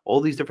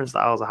all these different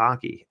styles of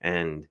hockey,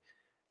 and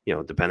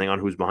depending on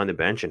who's behind the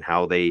bench and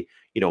how they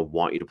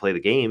want you to play the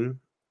game,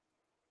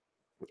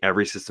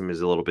 every system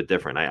is a little bit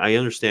different. I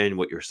understand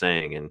what you're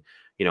saying, and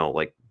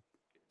like,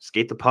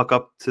 skate the puck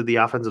up to the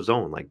offensive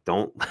zone. Like,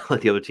 don't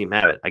let the other team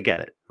have it. I get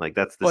it. Like,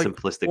 that's the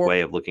simplistic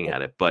way of looking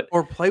at it. But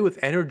or play with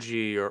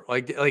energy, or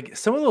like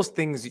some of those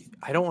things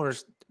I don't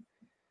understand.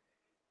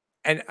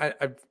 And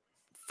I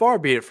far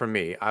be it from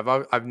me.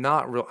 I've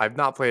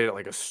not played at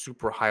like a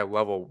super high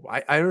level.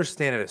 I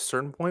understand at a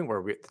certain point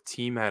where the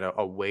team had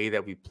a way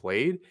that we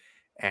played,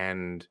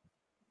 and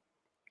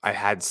I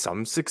had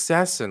some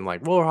success in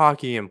like roller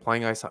hockey and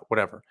playing ice,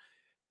 whatever.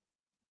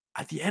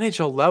 At the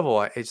NHL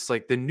level, it's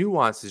like the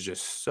nuance is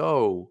just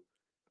so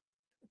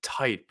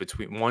tight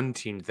between one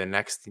team to the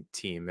next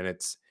team, and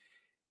it's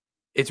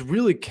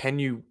really, can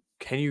you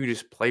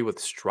just play with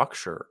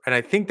structure? And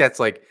I think that's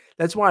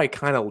why I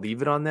kind of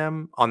leave it on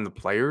them, on the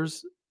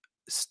players.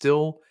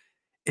 Still,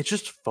 it's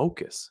just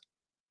focus.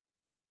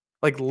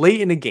 Like,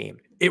 late in a game,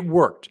 it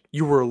worked.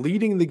 You were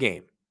leading the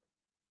game.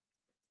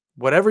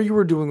 Whatever you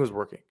were doing was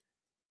working.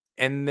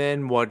 And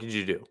then what did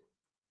you do?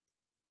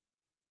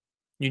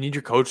 You need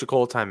your coach to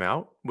call a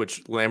timeout,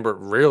 which Lambert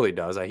rarely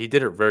does. He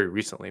did it very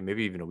recently,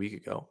 maybe even a week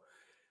ago.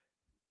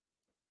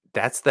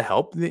 That's the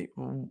help.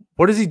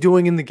 What is he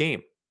doing in the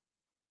game?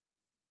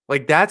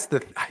 Like, I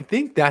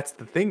think that's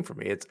the thing for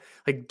me. It's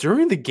like,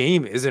 during the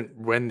game isn't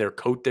when they're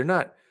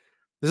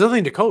there's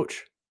nothing to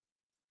coach.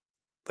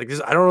 Like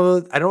this, I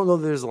don't know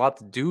there's a lot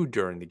to do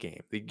during the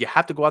game. You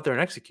have to go out there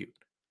and execute.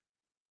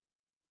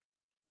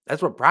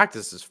 That's what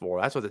practice is for.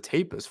 That's what the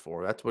tape is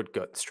for. That's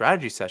what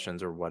strategy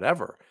sessions or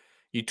whatever.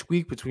 You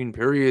tweak between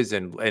periods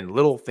and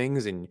little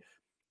things and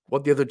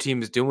what the other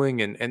team is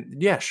doing. And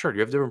yeah, sure,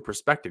 you have a different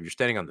perspective. You're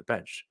standing on the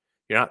bench.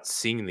 You're not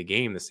seeing the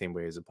game the same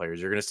way as the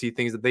players. You're going to see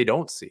things that they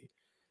don't see.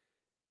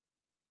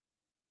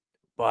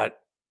 But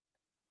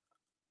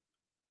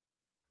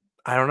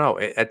I don't know.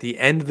 At the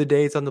end of the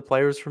day, it's on the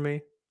players for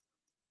me.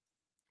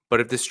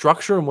 But if the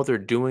structure and what they're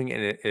doing,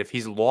 and if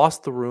he's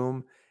lost the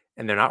room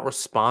and they're not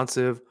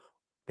responsive,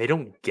 they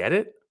don't get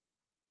it,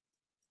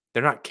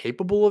 they're not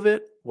capable of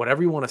it,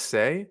 whatever you want to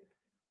say,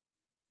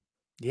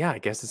 yeah, I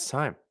guess it's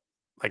time.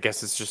 I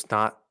guess it's just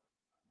not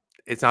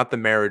the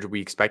marriage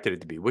we expected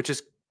it to be, which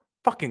is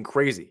fucking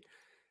crazy.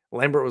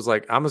 Lambert was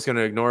like, I'm just going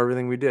to ignore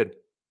everything we did.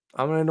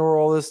 I'm going to ignore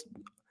all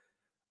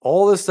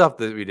this stuff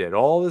that we did,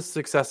 all this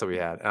success that we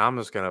had, and I'm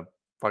just going to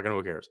fucking,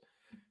 who cares?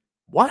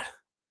 What?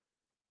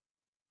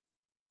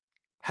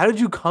 How did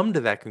you come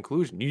to that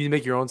conclusion? You need to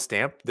make your own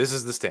stamp. This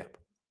is the stamp.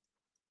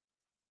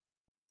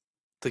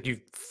 It's like you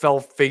fell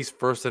face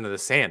first into the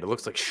sand. It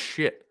looks like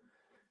shit.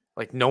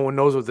 Like, no one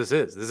knows what this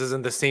is. This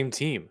isn't the same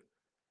team.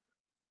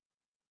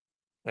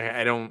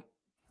 I don't.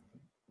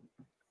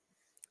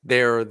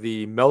 They're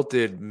the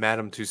melted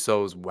Madame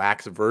Tussauds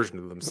wax version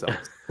of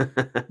themselves.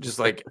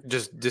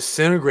 just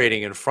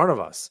disintegrating in front of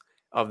us,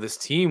 of this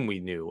team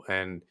we knew.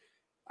 And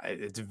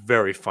it's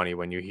very funny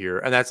when you hear,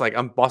 and that's like,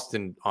 I'm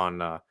busting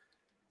on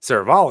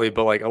Saravalli,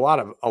 but like a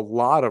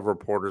lot of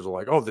reporters are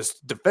like, oh, this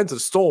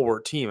defensive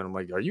stalwart team. And I'm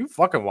like, are you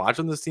fucking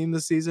watching this team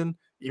this season?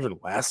 Even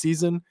last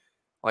season?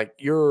 Like,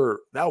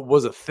 that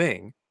was a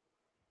thing,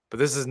 but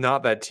this is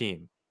not that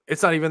team.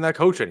 It's not even that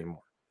coach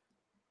anymore.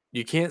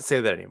 You can't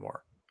say that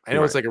anymore. I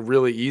know it's like a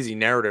really easy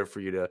narrative for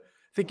you to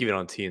think. Even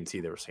on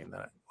TNT, they were saying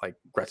that. Like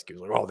Gretzky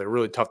was like, "Oh, they're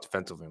really tough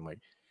defensively." I'm like,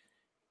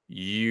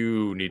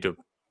 you need to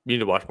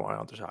watch more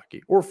Islanders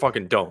hockey, or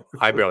fucking don't.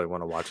 I barely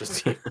want to watch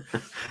this team.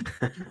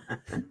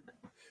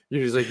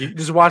 You're just like, you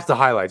just watch the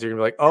highlights. You're gonna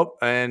be like, oh,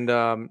 and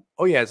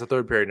oh yeah, it's the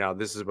third period now.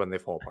 This is when they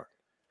fall apart.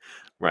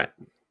 Right.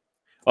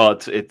 Oh,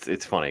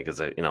 it's funny because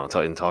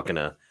in talking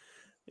to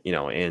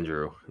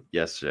Andrew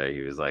yesterday,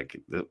 he was like,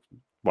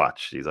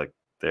 "Watch." He's like,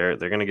 "They're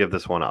gonna give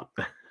this one up."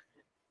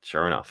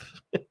 Sure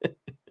enough.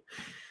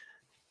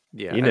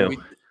 Yeah,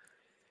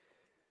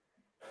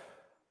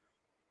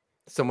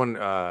 someone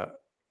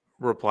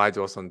replied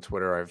to us on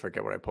Twitter. I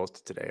forget what I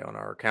posted today on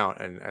our account,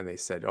 and they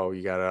said, "Oh,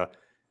 you gotta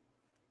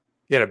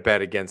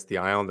bet against the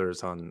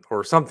Islanders on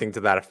or something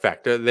to that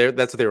effect."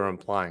 That's what they were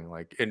implying,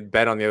 like, and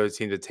bet on the other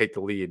team to take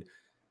the lead,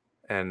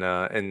 and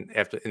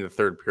after in the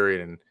third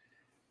period. And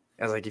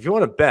I was like, if you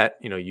want to bet,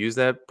 use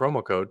that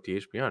promo code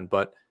THPN,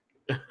 but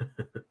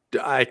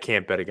I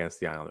can't bet against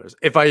the Islanders.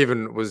 If I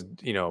even was,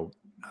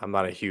 I'm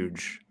not a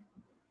huge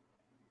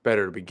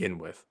bettor to begin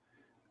with.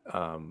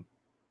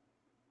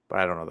 But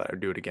I don't know that I'd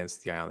do it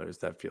against the Islanders.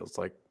 That feels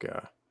like,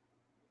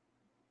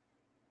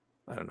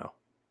 I don't know,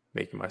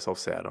 making myself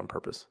sad on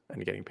purpose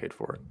and getting paid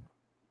for it.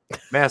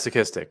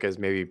 Masochistic is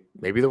maybe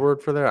the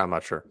word for that. I'm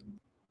not sure.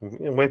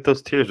 Wipe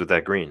those tears with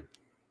that green.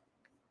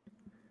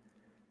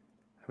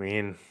 I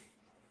mean,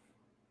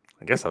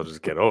 I guess I'll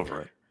just get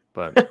over it.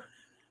 But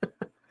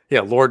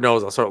yeah, Lord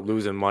knows I'll start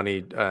losing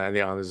money and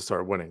the Islanders will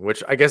start winning,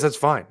 which I guess that's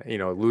fine.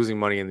 Losing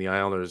money and the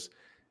Islanders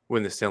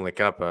win the Stanley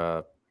Cup,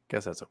 I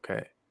guess that's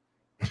okay.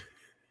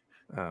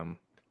 I don't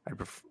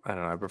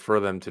know. I prefer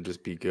them to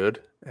just be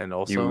good and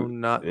also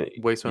not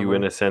waste my money. You,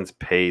 in a sense,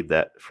 paid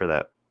that for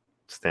that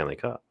Stanley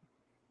Cup.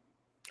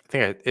 I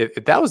think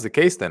if that was the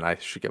case, then I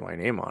should get my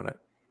name on it.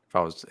 If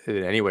I was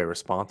in any way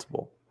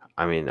responsible.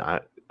 I mean,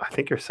 I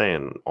think you're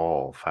saying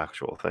all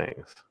factual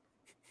things.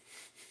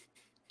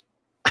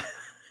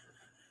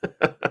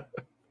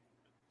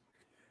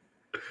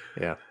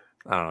 Yeah,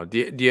 I don't know.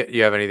 Do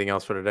you have anything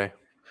else for today?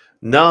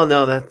 No,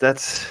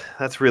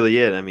 that's really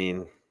it. I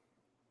mean,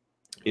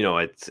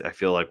 I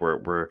feel like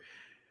we're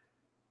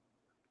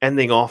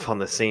ending off on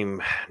the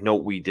same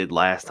note we did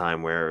last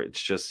time, where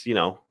it's just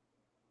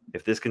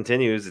if this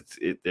continues,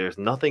 there's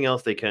nothing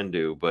else they can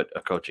do but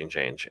a coaching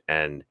change.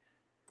 And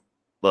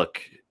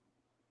look,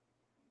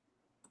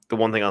 the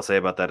one thing I'll say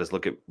about that is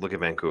look at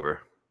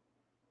Vancouver.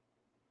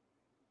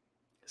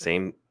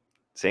 Same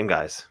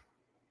guys.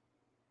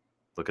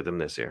 Look at them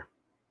this year.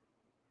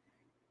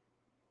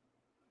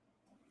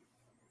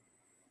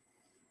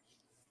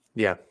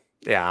 Yeah.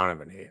 I don't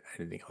have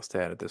anything else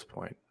to add at this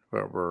point.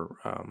 We're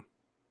a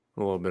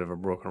little bit of a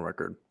broken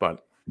record,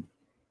 but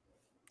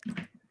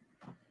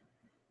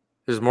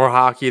there's more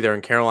hockey. They're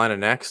in Carolina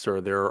next, or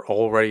they're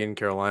already in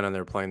Carolina and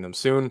they're playing them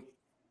soon.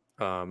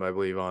 I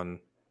believe on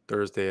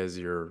Thursday, as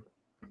you're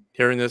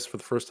hearing this for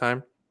the first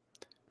time.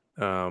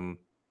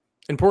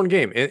 Important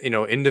game,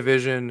 in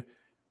division.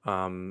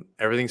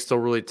 Everything's still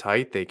really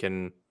tight. They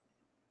can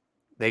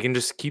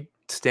just keep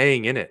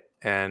staying in it,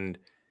 and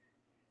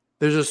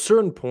there's a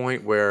certain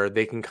point where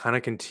they can kind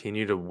of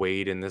continue to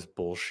wade in this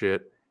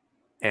bullshit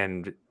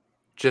and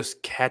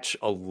just catch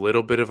a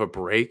little bit of a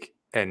break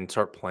and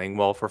start playing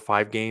well for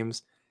 5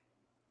 games,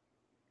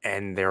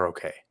 and they're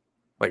okay,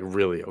 like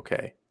really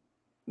okay.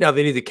 Now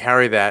they need to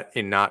carry that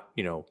and not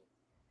be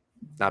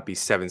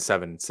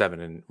 7-7-7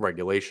 in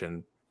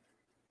regulation,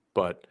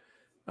 but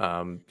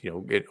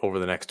it over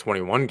the next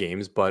 21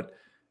 games. But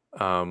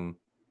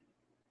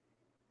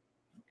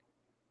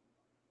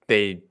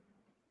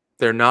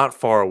they're not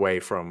far away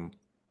from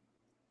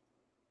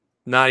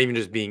not even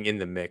just being in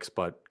the mix,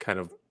 but kind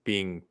of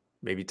being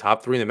maybe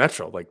top 3 in the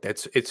Metro. Like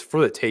it's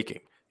for the taking.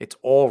 It's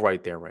all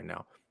right there right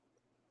now.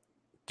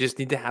 Just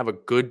need to have a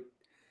good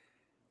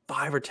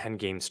 5 or 10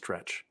 game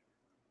stretch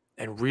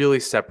and really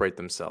separate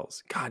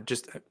themselves. God,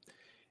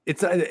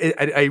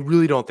 I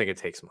really don't think it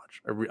takes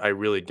much. I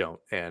really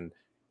don't. And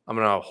I'm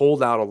going to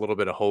hold out a little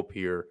bit of hope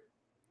here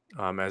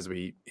as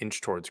we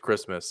inch towards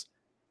Christmas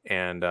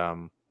and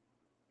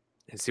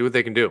see what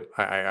they can do.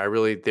 I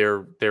really,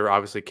 they're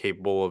obviously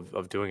capable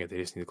of doing it. They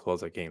just need to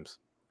close out games,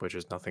 which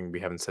is nothing we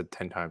haven't said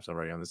 10 times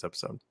already on this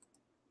episode.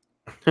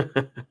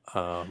 But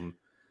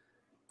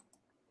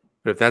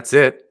if that's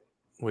it,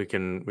 we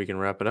can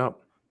wrap it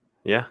up.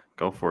 Yeah,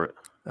 go for it.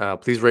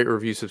 Please rate,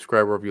 review,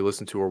 subscribe wherever you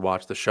listen to or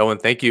watch the show.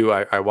 And thank you.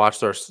 I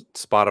watched our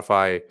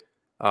Spotify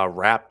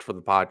Wrapped for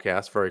the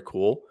podcast. Very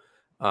cool.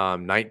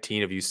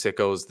 19 of you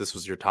sickos, this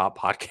was your top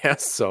podcast.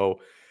 So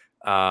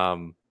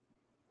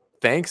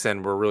thanks.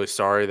 And we're really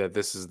sorry that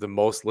this is the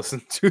most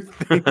listened to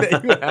thing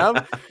that you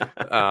have.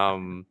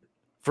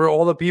 For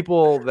all the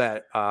people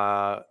that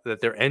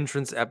their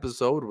entrance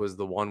episode was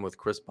the one with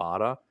Chris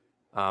Botta.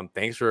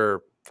 Thanks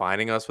for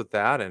finding us with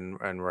that, and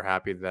we're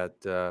happy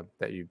that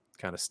you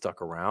kind of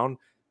stuck around.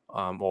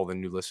 All the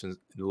new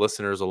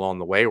listeners along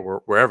the way,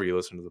 wherever you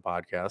listen to the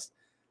podcast,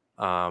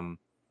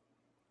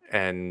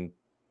 and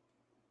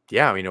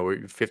yeah, we're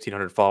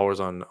 1,500 followers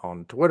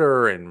on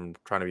Twitter and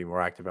trying to be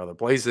more active other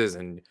places,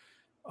 and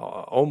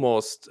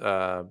almost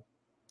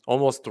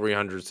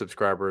 300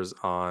 subscribers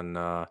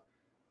on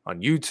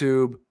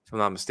YouTube, if I'm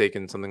not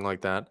mistaken, something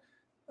like that.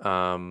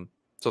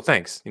 So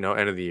thanks. End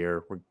of the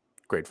year, we're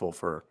grateful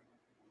for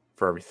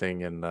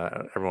everything and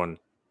everyone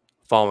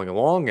following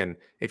along. And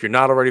if you're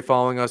not already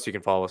following us, you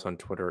can follow us on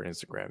Twitter,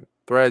 Instagram,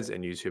 Threads,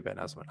 and YouTube at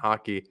Asman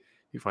Hockey.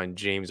 You find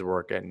James'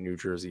 work at New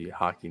Jersey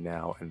Hockey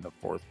Now in the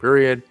fourth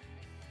period.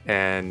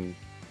 And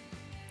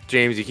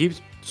James, he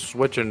keeps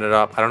switching it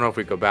up. I don't know if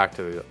we go back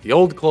to the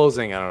old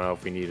closing. I don't know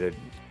if we need to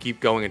keep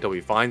going until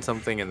we find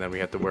something, and then we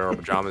have to wear our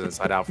pajamas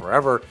inside out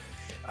forever.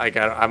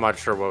 I'm not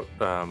sure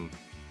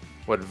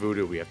what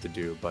voodoo we have to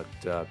do, but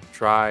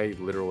try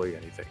literally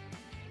anything.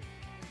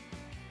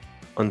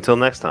 Until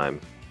next time,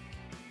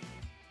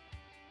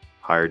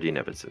 hire Dean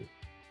Evanson.